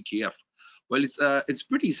the ETF, well, it's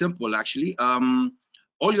pretty simple actually.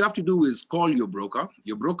 All you have to do is call your broker.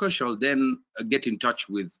 Your broker shall then get in touch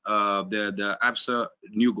with the ABSA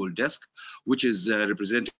New Gold Desk, which is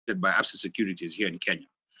represented by ABSA Securities here in Kenya.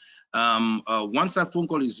 Once that phone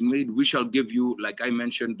call is made, we shall give you, like I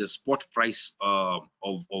mentioned, the spot price of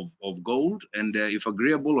gold, and if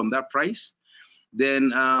agreeable on that price,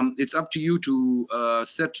 then it's up to you to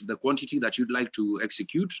set the quantity that you'd like to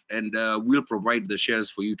execute, and we'll provide the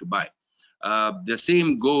shares for you to buy. The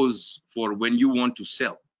same goes for when you want to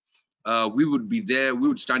sell. We would be there, we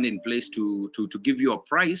would stand in place to give you a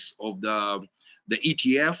price of the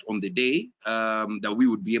ETF on the day that we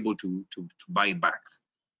would be able to buy back.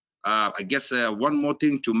 I guess one more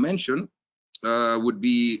thing to mention would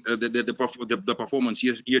be the performance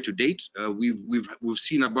year to date. We've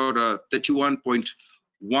seen about a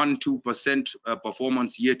 31.12%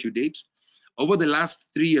 performance year to date. Over the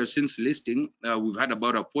last 3 years since listing, we've had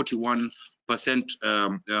about a 41%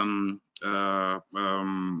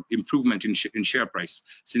 improvement in share price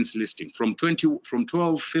since listing, from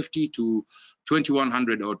 1250 to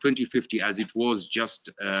 2100 or 2050 as it was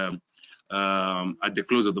just at the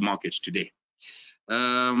close of the market today.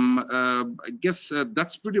 I guess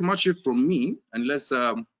that's pretty much it from me, unless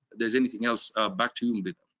there's anything else. Back to you,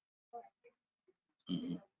 Mbita.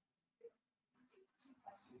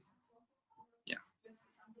 Yeah.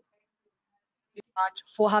 Much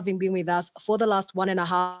for having been with us for the last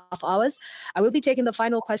 1.5 hours. I will be taking the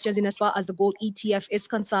final questions in as far as the gold ETF is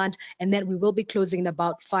concerned, and then we will be closing in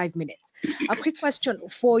about 5 minutes. A quick question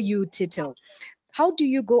for you, Tito. How do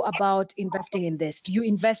you go about investing in this? Do you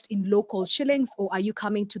invest in local shillings, or are you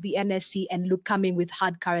coming to the NSC and coming with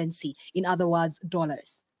hard currency, in other words,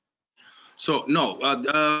 dollars? So no,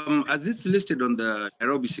 as it's listed on the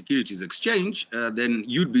Nairobi Securities Exchange, then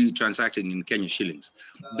you'd be transacting in Kenya shillings.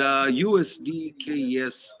 The USD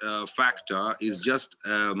KES factor is just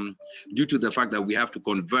due to the fact that we have to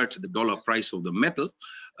convert the dollar price of the metal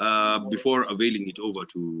before availing it over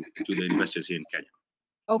to the investors here in Kenya.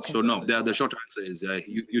 Okay. So no, the short answer is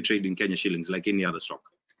you trade in Kenya shillings like any other stock.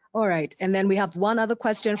 All right. And then we have one other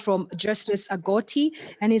question from Justice Agoti,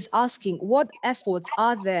 and he's asking, what efforts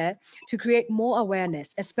are there to create more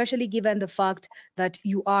awareness, especially given the fact that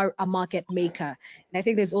you are a market maker? And I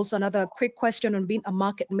think there's also another quick question on being a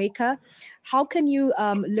market maker. How can you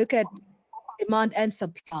look at demand and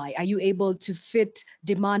supply? Are you able to fit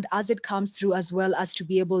demand as it comes through, as well as to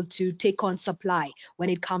be able to take on supply when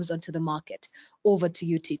it comes onto the market? Over to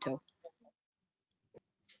you, Tito.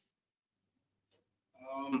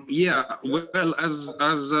 Yeah, well,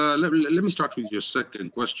 let me start with your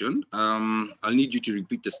second question. I'll need you to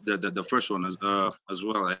repeat this, the first one as well.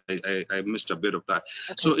 I missed a bit of that.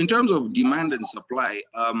 Okay. So in terms of demand and supply,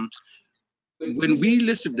 when we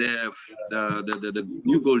listed the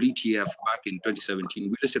new gold ETF back in 2017,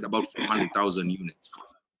 we listed about 400,000 units.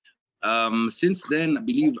 Since then, I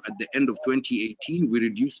believe at the end of 2018, we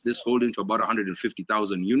reduced this holding to about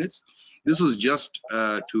 150,000 units. This was just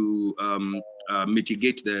to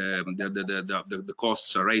mitigate the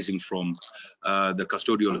costs arising from the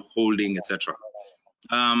custodial holding, etc.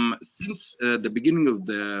 Since the beginning of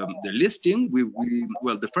the listing,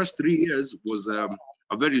 well, the first 3 years was a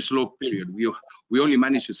very slow period. We only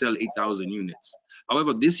managed to sell 8,000 units.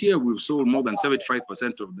 However, this year we've sold more than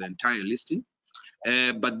 75% of the entire listing.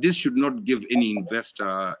 But this should not give any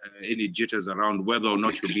investor any jitters around whether or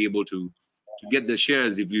not you'll be able to get the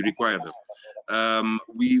shares if you require them.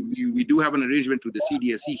 We do have an arrangement with the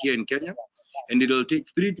CDSE here in Kenya, and it'll take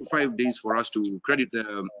 3 to 5 days for us to credit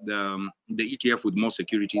the ETF with more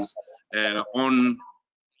securities on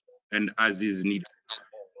and as is needed.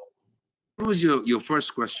 What was your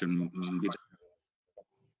first question, Mbita?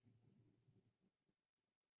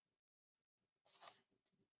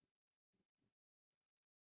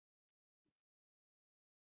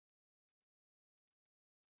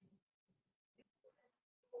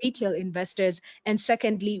 Retail investors, and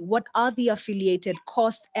secondly, what are the affiliated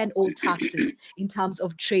costs and or taxes in terms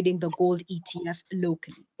of trading the gold ETF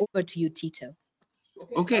locally? Over to you, Tito.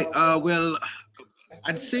 Okay, well,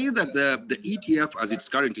 I'd say that the ETF as it's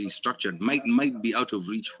currently structured might be out of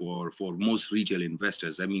reach for most retail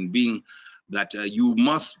investors. I mean, being that you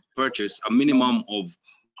must purchase a minimum of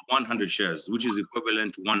 100 shares, which is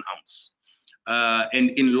equivalent to 1 ounce, and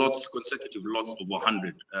in consecutive lots of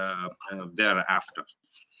 100 thereafter.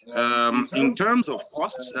 In terms of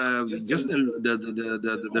costs, just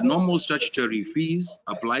the normal statutory fees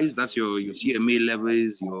applies. That's your CMA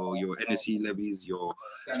levies, your NSE levies, your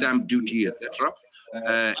stamp duty, etc.,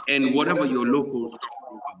 and whatever your local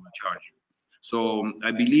stockbroker will charge you. So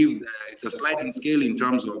I believe it's a sliding scale in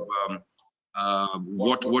terms of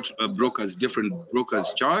what different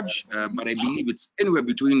brokers charge, but I believe it's anywhere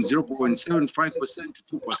between 0.75%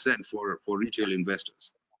 to 2% for retail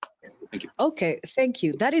investors. Thank you. Okay, thank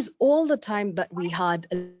you. That is all the time that we had,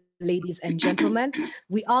 ladies and gentlemen.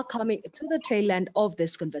 We are coming to the tail end of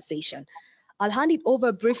this conversation. I'll hand it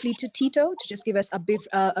over briefly to Tito to just give us a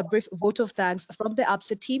brief vote of thanks from the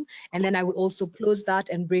ABSA team, and then I will also close that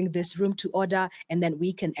and bring this room to order, and then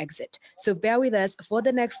we can exit. So bear with us for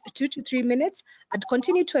the next 2 to 3 minutes. I'd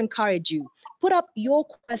continue to encourage you, put up your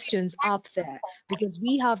questions up there because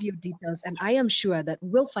we have your details, and I am sure that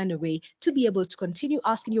we'll find a way to be able to continue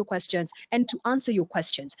asking your questions and to answer your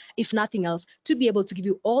questions, if nothing else, to be able to give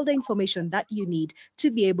you all the information that you need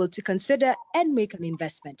to be able to consider and make an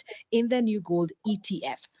investment in the new gold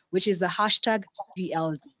ETF, which is the hashtag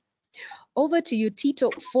GLD. Over to you, Tito,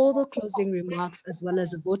 for the closing remarks as well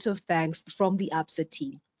as a vote of thanks from the ABSA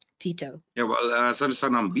team. Tito. Yeah, well,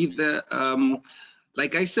 San be there.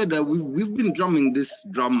 Like I said, we've been drumming this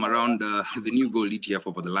drum around the new gold ETF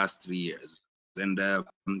over the last 3 years, and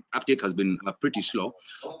uptake has been pretty slow.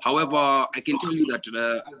 However, I can tell you that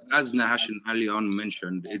as Nahash and Ali on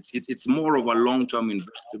mentioned, it's more of a long-term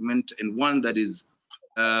investment and one that is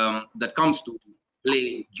that comes to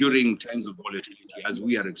play during times of volatility as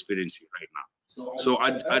we are experiencing right now. So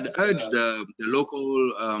I'd urge the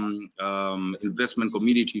local investment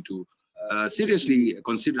community to seriously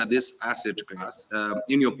consider this asset class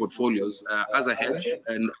in your portfolios as a hedge,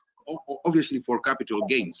 and obviously for capital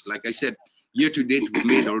gains. Like I said, year to date, we've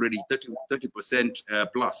made already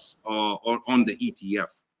 30% plus on the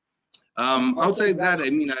ETF. Outside that, I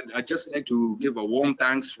mean, I'd just like to give a warm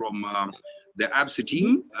thanks from the ABSA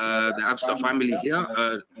team, the ABSA family here,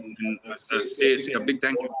 and say a big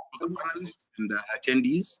thank you to all the panelists and the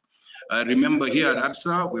attendees. Remember, here at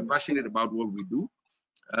ABSA, we're passionate about what we do.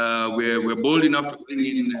 We're bold enough to bring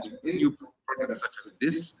in new products such as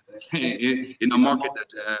this in a market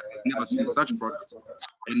that has never seen such products,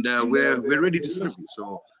 and we're ready to serve you.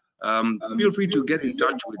 So feel free to get in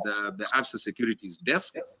touch with the ABSA Securities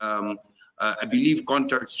desk. I believe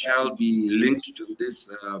contacts shall be linked to this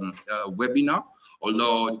webinar,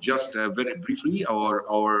 although just very briefly,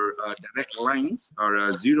 our direct lines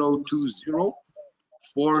are 020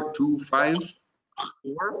 425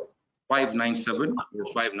 597 or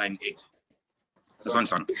 598.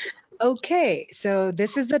 San. Okay, so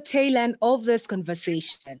this is the tail end of this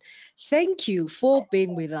conversation. Thank you for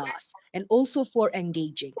being with us and also for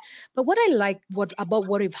engaging. But what I like about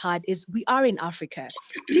what we've had is we are in Africa.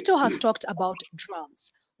 Tito has talked about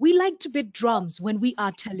drums. We like to beat drums when we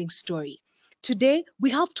are telling story. Today, we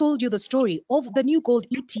have told you the story of the new gold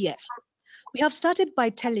ETF. We have started by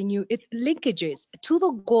telling you its linkages to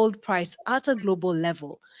the gold price at a global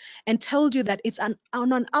level and told you that it's on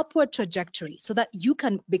an upward trajectory so that you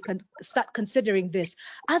can start considering this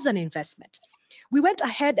as an investment. We went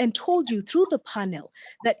ahead and told you through the panel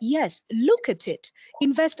that yes, look at it,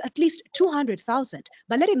 invest at least 200,000,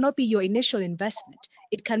 but let it not be your initial investment.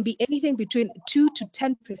 It can be anything between 2 to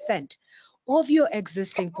 10% of your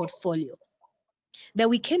existing portfolio. Then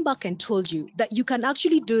we came back and told you that you can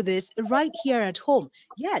actually do this right here at home.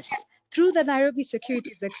 Yes, through the Nairobi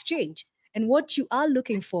Securities Exchange. And what you are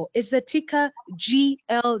looking for is the ticker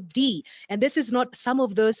GLD. And this is not some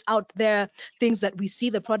of those out there things that we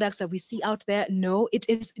see, the products that we see out there. No, it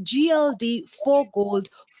is GLD for gold,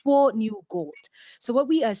 for new gold. So what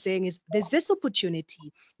we are saying is there's this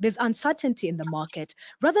opportunity, there's uncertainty in the market.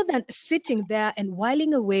 Rather than sitting there and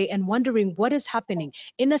whiling away and wondering what is happening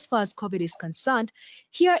in as far as COVID is concerned,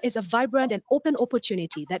 here is a vibrant and open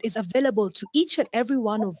opportunity that is available to each and every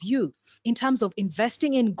one of you in terms of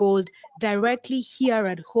investing in gold directly here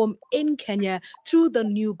at home in Kenya through the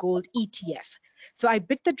new gold ETF. So I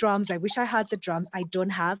beat the drums. I wish I had the drums. I don't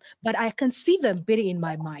have, but I can see them beating in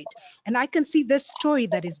my mind. And I can see this story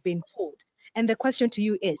that is being told. And the question to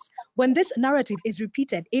you is, when this narrative is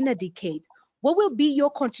repeated in a decade, what will be your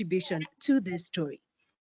contribution to this story?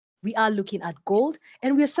 We are looking at gold,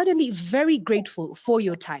 and we are certainly very grateful for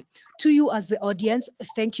your time. To you as the audience,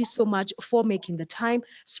 thank you so much for making the time.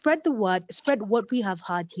 Spread the word, spread what we have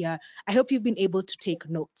heard here. I hope you've been able to take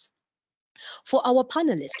notes. For our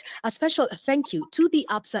panelists, a special thank you to the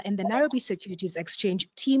ABSA and the Nairobi Securities Exchange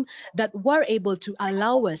team that were able to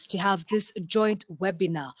allow us to have this joint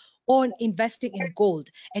webinar on investing in gold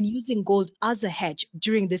and using gold as a hedge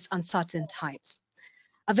during these uncertain times.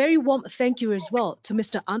 A very warm thank you as well to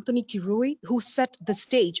Mr. Anthony Kirui, who set the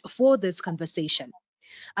stage for this conversation.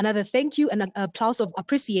 Another thank you and an applause of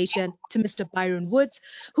appreciation to Mr. Byron Woods,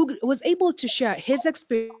 who was able to share his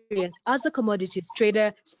experience as a commodities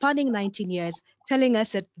trader spanning 19 years, telling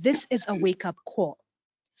us that this is a wake-up call.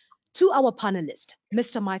 To our panelists,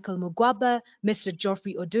 Mr. Michael Mugwaba, Mr.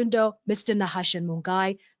 Geoffrey Odundo, Mr. Nahashan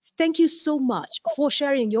Mungai, thank you so much for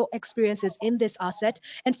sharing your experiences in this asset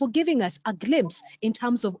and for giving us a glimpse in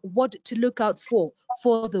terms of what to look out for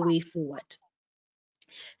the way forward.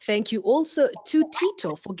 Thank you also to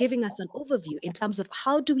Tito for giving us an overview in terms of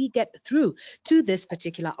how do we get through to this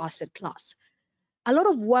particular asset class. A lot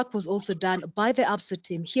of work was also done by the ABSA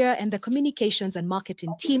team here and the communications and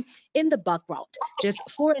marketing team in the background, just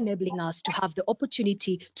for enabling us to have the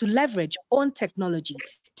opportunity to leverage on technology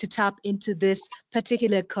to tap into this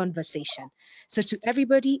particular conversation. So to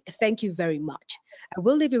everybody, thank you very much. I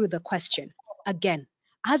will leave you with a question. Again,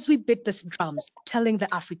 as we beat these drums, telling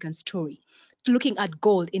the African story, looking at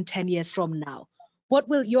gold in 10 years from now, what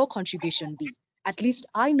will your contribution be? At least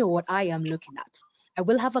I know what I am looking at. I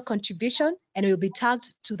will have a contribution and it will be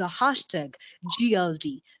tagged to the hashtag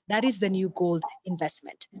GLD. That is the new gold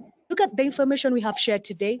investment. Look at the information we have shared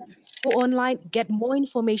today. Go online, get more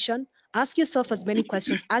information, ask yourself as many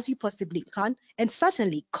questions as you possibly can, and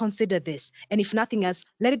certainly consider this. And if nothing else,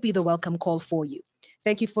 let it be the welcome call for you.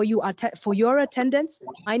 Thank you for your attendance.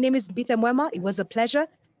 My name is Bitha Mwema. It was a pleasure.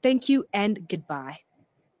 Thank you and goodbye.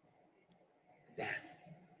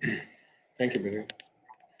 Thank you, Billy.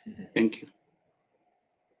 Thank you.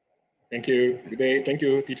 Thank you. Good day. Thank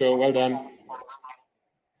you, Tito. Well done.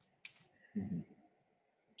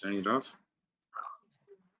 Turn it off.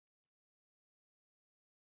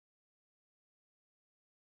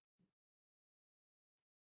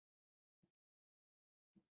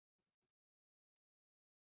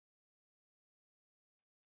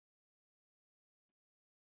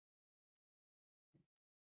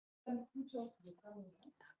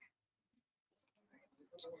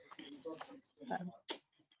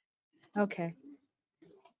 Okay.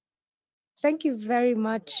 Thank you very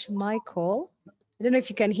much, Michael. I don't know if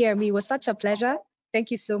you can hear me. It was such a pleasure.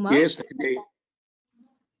 Thank you so much. Yes, I can hear you.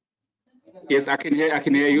 Yes, I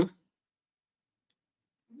can hear you.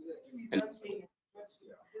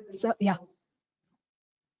 So yeah.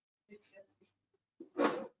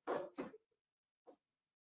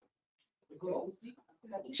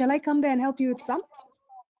 Shall I come there and help you with some?